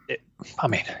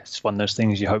mean, it's one of those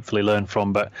things you hopefully learn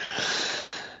from, but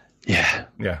yeah.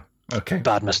 Okay.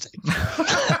 Bad mistake.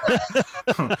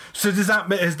 So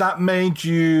has that made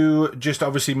you just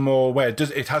obviously more aware?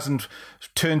 It hasn't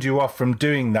turned you off from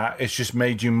doing that. It's just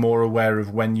made you more aware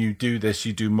of when you do this,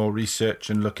 you do more research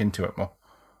and look into it more.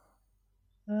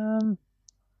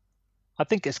 I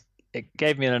think it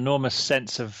gave me an enormous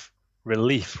sense of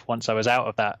relief once I was out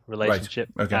of that relationship.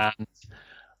 Right. Okay. And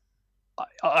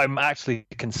I'm actually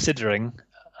considering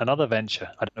another venture.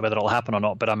 I don't know whether it'll happen or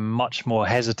not, but I'm much more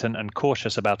hesitant and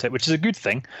cautious about it, which is a good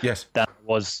thing. Yes. Than I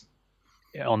was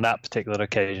on that particular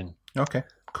occasion. Okay,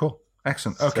 cool.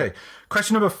 Excellent. Okay.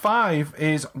 Question number 5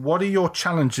 is, what are your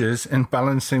challenges in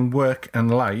balancing work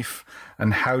and life,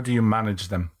 and how do you manage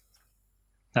them?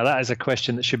 Now, that is a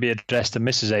question that should be addressed to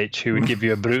Mrs. H, who would give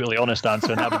you a brutally honest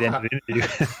answer, and that would be the end of the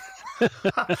interview.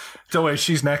 Don't worry,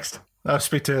 she's next. I'll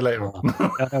speak to her later.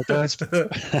 No, don't.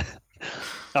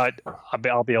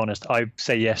 I'll be honest. I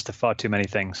say yes to far too many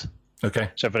things. Okay.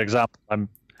 So, for example,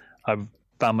 I've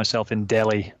found myself in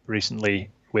Delhi recently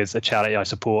with a charity I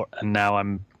support, and now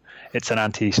it's an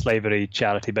anti-slavery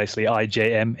charity, basically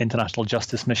IJM, International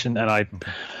Justice Mission, and I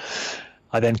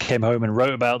then came home and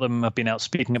wrote about them. I've been out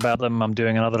speaking about them. I'm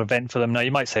doing another event for them. Now,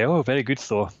 you might say, oh, very good,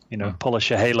 Thor. Polish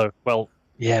your halo. Well,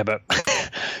 yeah, but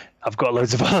I've got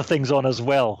loads of other things on as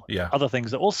well. Yeah. Other things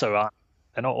that also are.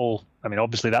 They're not all. I mean,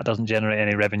 obviously, that doesn't generate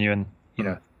any revenue. And,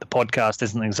 the podcast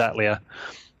isn't exactly a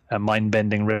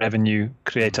mind-bending revenue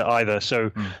creator either.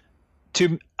 So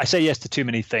I say yes to too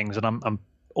many things, and I'm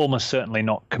almost certainly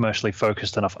not commercially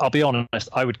focused enough. I'll be honest,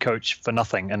 I would coach for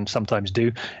nothing and sometimes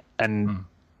do. And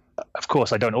of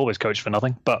course, I don't always coach for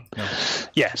nothing, but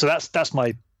so that's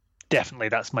my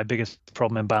biggest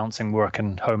problem in balancing work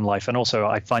and home life. And also,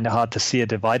 I find it hard to see a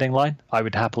dividing line. I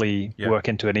would happily work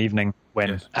into an evening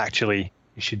when actually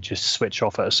you should just switch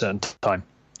off at a certain time.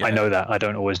 I know that. I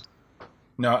don't always.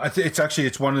 No,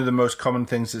 it's one of the most common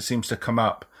things that seems to come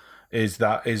up is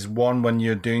one, when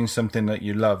you're doing something that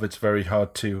you love, it's very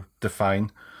hard to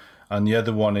define. And the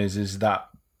other one is that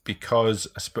because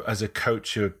as a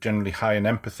coach, you're generally high in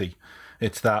empathy.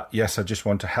 It's that, yes, I just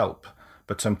want to help.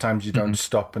 But sometimes you don't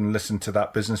stop and listen to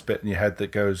that business bit in your head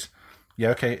that goes, yeah,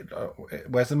 okay,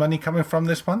 where's the money coming from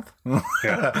this month?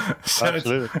 Yeah, so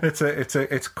absolutely.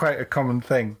 It's quite a common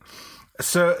thing.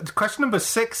 So question number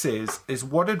 6 is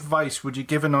what advice would you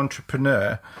give an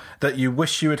entrepreneur that you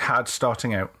wish you had had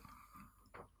starting out?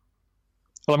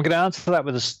 Well, I'm going to answer that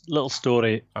with a little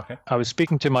story. Okay. I was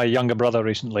speaking to my younger brother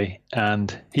recently,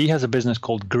 and he has a business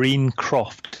called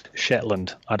Greencroft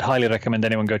Shetland. I'd highly recommend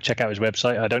anyone go check out his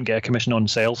website. I don't get a commission on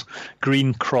sales.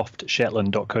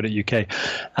 greencroftshetland.co.uk.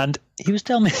 And he was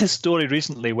telling me this story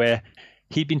recently where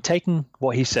he'd been taking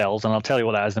what he sells, and I'll tell you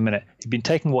what that is in a minute. He'd been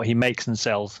taking what he makes and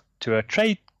sells to a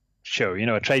trade show,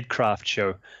 a trade craft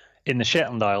show in the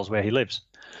Shetland Isles where he lives.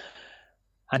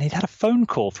 And he'd had a phone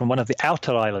call from one of the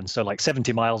outer islands, so like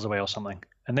 70 miles away or something.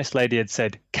 And this lady had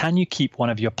said, can you keep one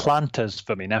of your planters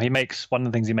for me? Now, one of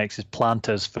the things he makes is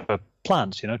planters for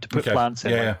plants, to put plants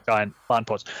in giant plant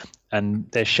pots.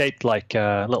 And they're shaped like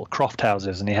little croft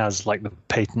houses, and he has like the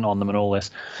patent on them and all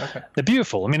this. Okay. They're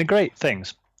beautiful. I mean, they're great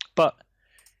things. But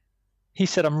he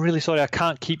said, I'm really sorry, I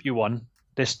can't keep you one.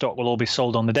 This stock will all be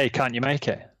sold on the day. Can't you make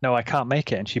it? No, I can't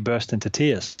make it. And she burst into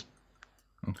tears.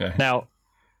 Okay. Now,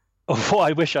 what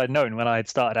I wish I'd known when I had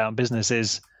started out in business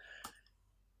is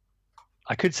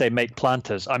I could say make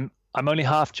planters. I'm only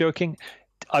half joking.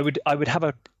 I would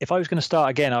have if I was going to start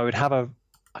again, I would have a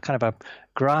kind of a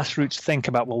grassroots think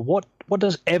about, well, what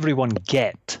does everyone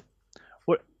get?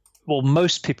 well,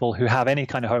 most people who have any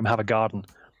kind of home have a garden.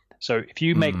 So if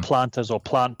you make planters or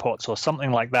plant pots or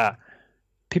something like that,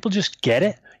 people just get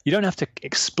it. You don't have to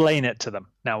explain it to them.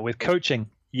 Now, with coaching,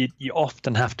 you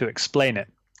often have to explain it.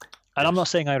 And I'm not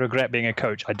saying I regret being a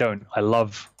coach. I don't. I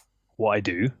love what I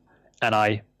do. And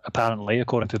I apparently,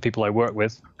 according to the people I work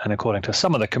with, and according to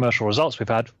some of the commercial results we've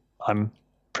had, I'm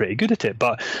pretty good at it.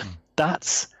 But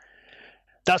that's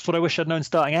what I wish I'd known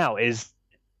starting out, is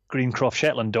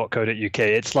greencroftshetland.co.uk.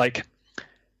 It's like,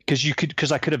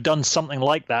 because I could have done something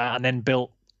like that and then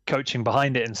built coaching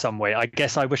behind it in some way. I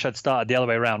guess I wish I'd started the other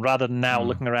way around, rather than now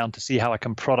looking around to see how I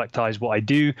can productize what I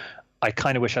do. I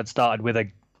kind of wish I'd started with a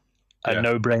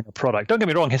no-brainer product. Don't get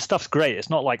me wrong, his stuff's great. It's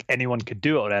not like anyone could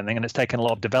do it or anything, and it's taken a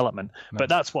lot of development. No. But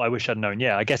that's what I wish I'd known.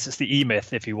 Yeah, I guess it's the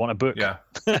E-Myth if you want a book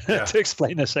to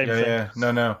explain the same thing. Yeah,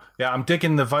 no. Yeah, I'm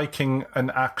digging the Viking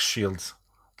and axe shields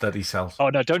that he sells. Oh,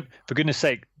 no, don't, for goodness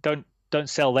sake, don't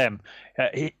sell them.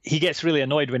 He gets really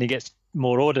annoyed when he gets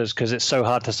more orders because it's so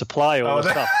hard to supply all the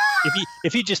stuff.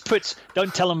 If he just puts,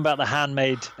 don't tell him about the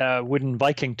handmade wooden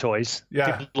Viking toys.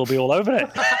 People will be all over it.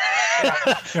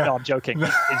 No, I'm joking. He's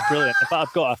brilliant. In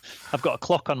fact, I've got a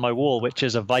clock on my wall which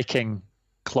is a Viking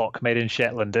clock made in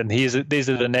Shetland, and these are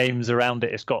the names around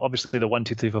it. It's got obviously the 1,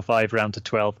 2, 3, 4, 5 round to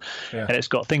 12, and it's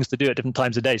got things to do at different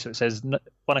times of day. So it says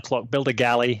 1 o'clock, build a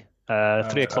galley.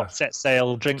 3 o'clock, set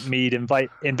sail, drink mead,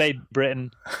 invade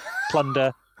Britain,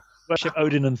 plunder, worship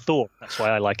Odin and Thor. That's why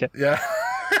I like it. Yeah.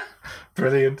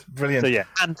 Brilliant. So yeah,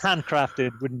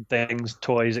 handcrafted wooden things,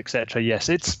 toys, etc. Yes,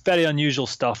 it's very unusual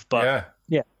stuff, but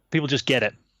yeah, people just get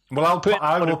it. Well, I'll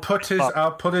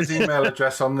put his email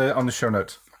address on the show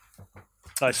notes.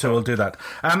 Nice. So we'll do that.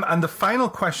 And the final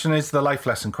question is the life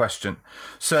lesson question.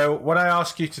 So what I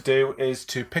ask you to do is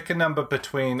to pick a number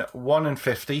between 1 and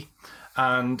 50,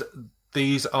 and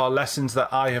these are lessons that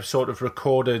I have sort of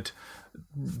recorded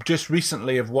just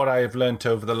recently of what I have learned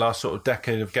over the last sort of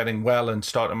decade of getting well and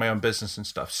starting my own business and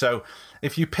stuff. So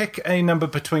if you pick a number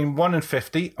between 1 and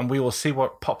 50, and we will see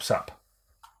what pops up.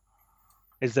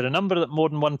 Is there a number that more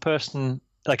than one person,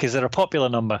 like, is there a popular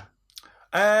number?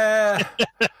 So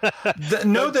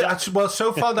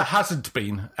far there hasn't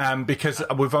been, because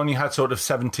we've only had sort of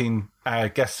 17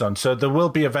 guests on. So there will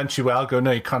be eventually where I'll go,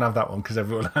 no, you can't have that one because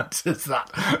everyone answers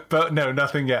that. But no,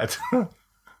 nothing yet.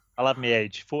 I'll have my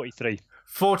age, 43.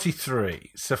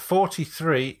 43. So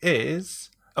 43 is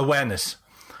awareness.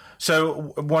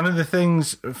 So one of the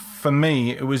things for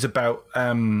me, it was about,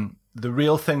 the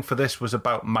real thing for this was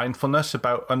about mindfulness,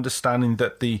 about understanding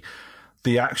that the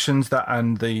actions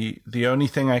and the only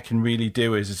thing I can really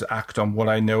do is act on what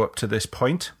I know up to this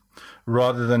point,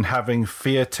 rather than having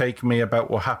fear take me about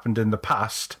what happened in the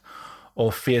past,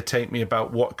 or fear take me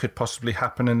about what could possibly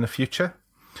happen in the future.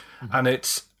 Mm-hmm.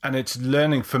 And it's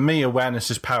learning. For me, awareness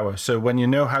is power. So when you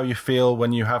know how you feel,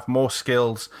 when you have more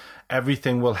skills,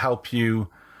 everything will help you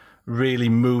really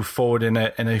move forward in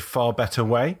a far better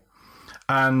way.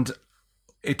 And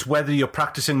it's whether you're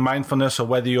practicing mindfulness or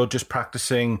whether you're just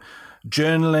practicing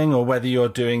journaling, or whether you're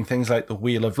doing things like the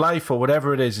Wheel of Life or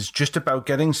whatever it is, it's just about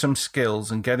getting some skills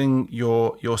and getting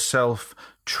yourself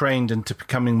trained into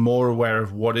becoming more aware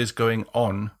of what is going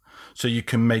on, so you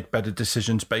can make better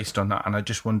decisions based on that. And I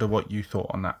just wonder what you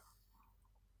thought on that.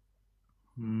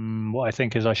 What I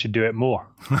think is I should do it more.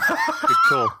 Good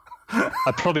call.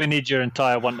 I probably need your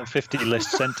entire 1 to 50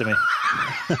 list sent to me.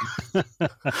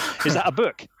 Is that a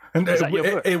book? Is that your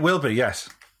book? It will be, yes.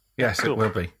 Yes, cool.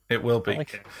 It will be.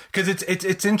 Because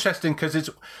it's interesting, because it's,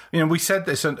 we said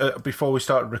this before we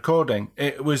started recording.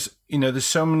 It was, there's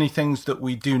so many things that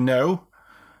we do know,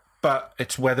 but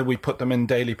it's whether we put them in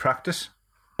daily practice.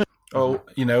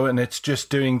 And it's just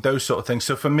doing those sort of things.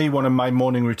 So for me, one of my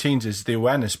morning routines is the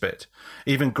awareness bit.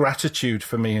 Even gratitude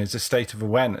for me is a state of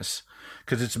awareness,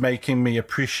 because it's making me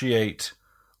appreciate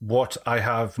what I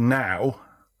have now,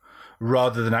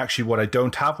 rather than actually what I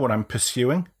don't have, what I'm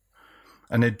pursuing.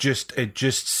 And it just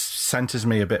centers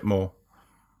me a bit more.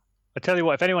 I tell you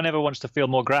what, if anyone ever wants to feel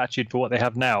more gratitude for what they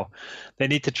have now, they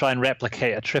need to try and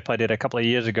replicate a trip I did a couple of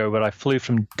years ago where I flew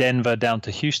from Denver down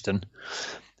to Houston.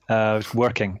 I was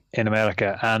working in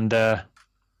America, and the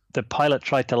pilot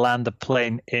tried to land the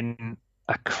plane in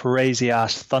a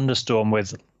crazy-ass thunderstorm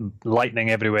with lightning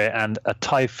everywhere and a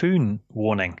typhoon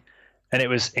warning. And it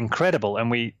was incredible,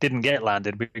 and we didn't get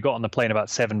landed. We got on the plane about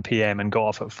 7 p.m. and got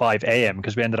off at 5 a.m.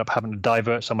 because we ended up having to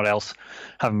divert somewhere else,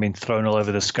 having been thrown all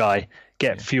over the sky,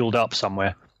 get fueled up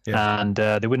somewhere. Yeah. And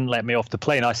they wouldn't let me off the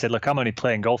plane. I said, look, I'm only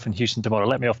playing golf in Houston tomorrow.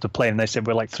 Let me off the plane. And they said,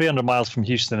 we're like 300 miles from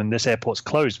Houston and this airport's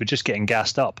closed. We're just getting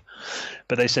gassed up.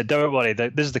 But they said, don't worry.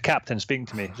 This is the captain speaking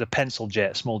to me. It's a pencil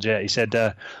jet, small jet. He said,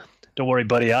 don't worry,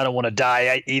 buddy, I don't want to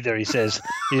die either, he says.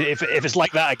 If it's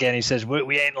like that again, he says,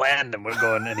 we ain't landing, we're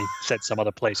going, and he said some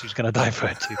other place who's going to die for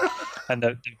it too. And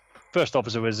the first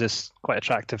officer was this quite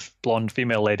attractive blonde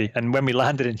female lady, and when we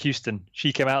landed in Houston,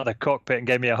 she came out of the cockpit and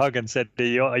gave me a hug and said,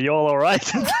 are you all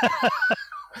right?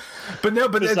 But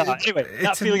anyway,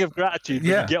 that feeling of gratitude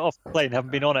when you get off the plane,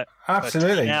 haven't been on it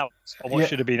absolutely for 10 hours, or what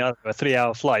should have been a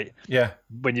 3-hour flight. Yeah,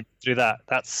 when you do that,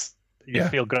 you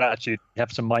feel gratitude. You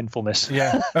have some mindfulness.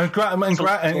 Yeah, and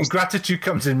gratitude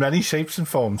comes in many shapes and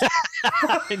forms.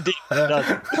 Indeed, it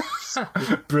does.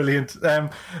 Brilliant.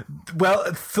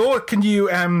 Well, Thor, could you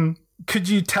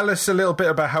tell us a little bit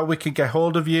about how we can get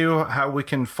hold of you, how we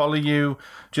can follow you,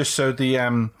 just so the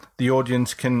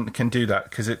audience can do that?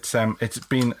 Because it's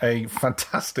been a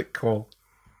fantastic call.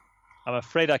 I'm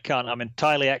afraid I can't. I'm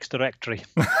entirely ex-directory.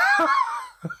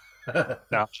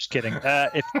 No, just kidding.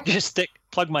 If you just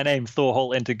plug my name, Thor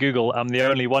Holt, into Google, I'm the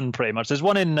only one pretty much. There's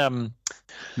one in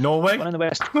Norway, one in the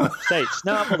West States.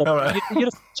 No, right.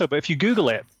 but if you Google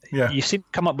it, yeah, you seem to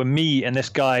come up with me and this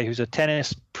guy who's a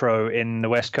tennis pro in the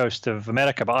West Coast of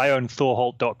America, but I own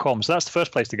thorholt.com. So that's the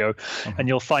first place to go. Mm-hmm. And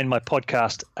you'll find my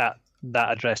podcast at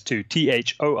that address too,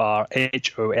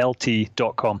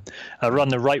 thorholt.com. I run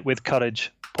the Write With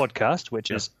Courage podcast,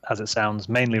 which is, as it sounds,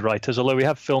 mainly writers, although we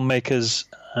have filmmakers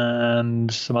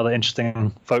and some other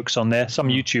interesting folks on there, some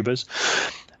YouTubers.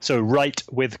 So Write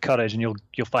With Courage, and you'll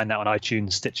find that on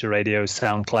iTunes, Stitcher Radio,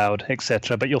 SoundCloud,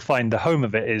 etc. But you'll find the home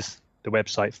of it is the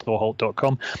website,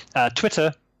 thorholt.com.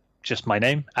 Twitter, just my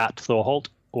name, @ThorHolt,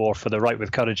 or for the Write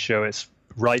With Courage show, it's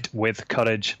Write With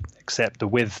Courage, except the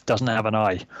with doesn't have an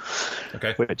I.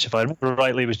 Okay. Which, if I remember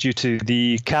rightly, was due to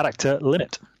the character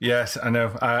limit. Yes, I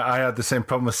know. I had the same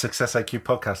problem with Success IQ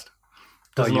podcast.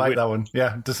 Doesn't like that one.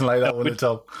 Yeah, doesn't like that one at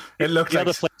all. It looks like...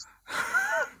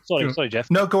 Sorry,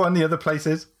 Jeff. No, go on, the other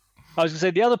places. I was going to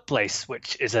say the other place,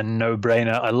 which is a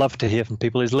no-brainer, I love to hear from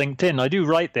people, is LinkedIn. I do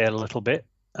write there a little bit,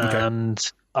 and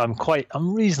I'm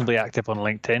reasonably active on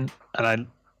LinkedIn, and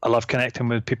I love connecting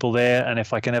with people there, and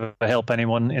if I can ever help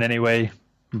anyone in any way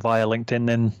via LinkedIn,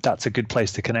 then that's a good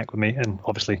place to connect with me. And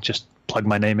obviously, just plug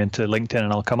my name into LinkedIn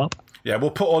and I'll come up. Yeah,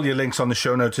 we'll put all your links on the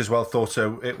show notes as well, Thor,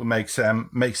 so it makes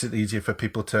it easier for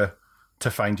people to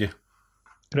find you.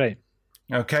 Great.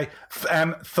 Okay.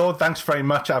 Thor, thanks very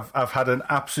much. I've had an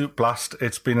absolute blast.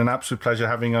 It's been an absolute pleasure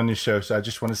having you on your show, so I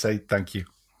just want to say thank you.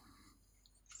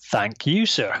 Thank you,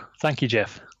 sir. Thank you,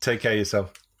 Jeff. Take care of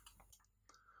yourself.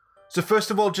 So first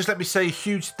of all, just let me say a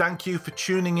huge thank you for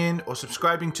tuning in or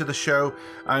subscribing to the show.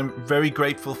 I'm very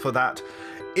grateful for that.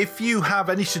 If you have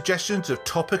any suggestions of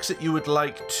topics that you would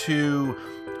like to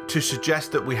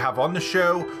suggest that we have on the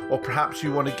show, or perhaps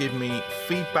you want to give me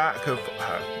feedback of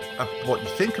what you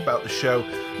think about the show,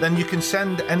 then you can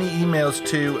send any emails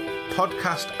to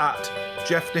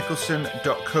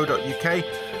podcast@jeffnicholson.co.uk.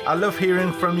 I love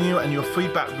hearing from you, and your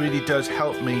feedback really does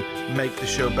help me make the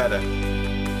show better.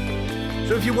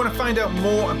 So if you want to find out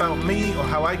more about me or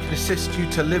how I can assist you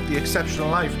to live the exceptional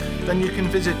life, then you can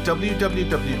visit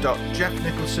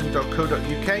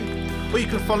www.jeffnicholson.co.uk, or you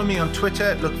can follow me on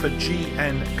Twitter, look for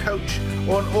GN Coach,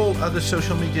 or on all other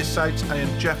social media sites, I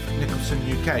am Jeff Nicholson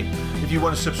UK. If you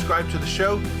want to subscribe to the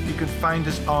show, you can find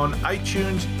us on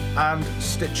iTunes and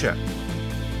Stitcher.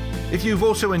 If you've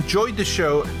also enjoyed the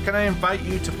show, can I invite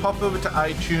you to pop over to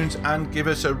iTunes and give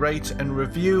us a rate and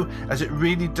review, as it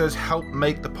really does help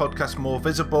make the podcast more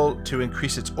visible to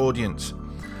increase its audience.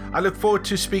 I look forward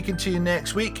to speaking to you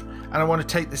next week, and I want to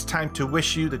take this time to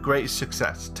wish you the greatest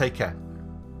success. Take care.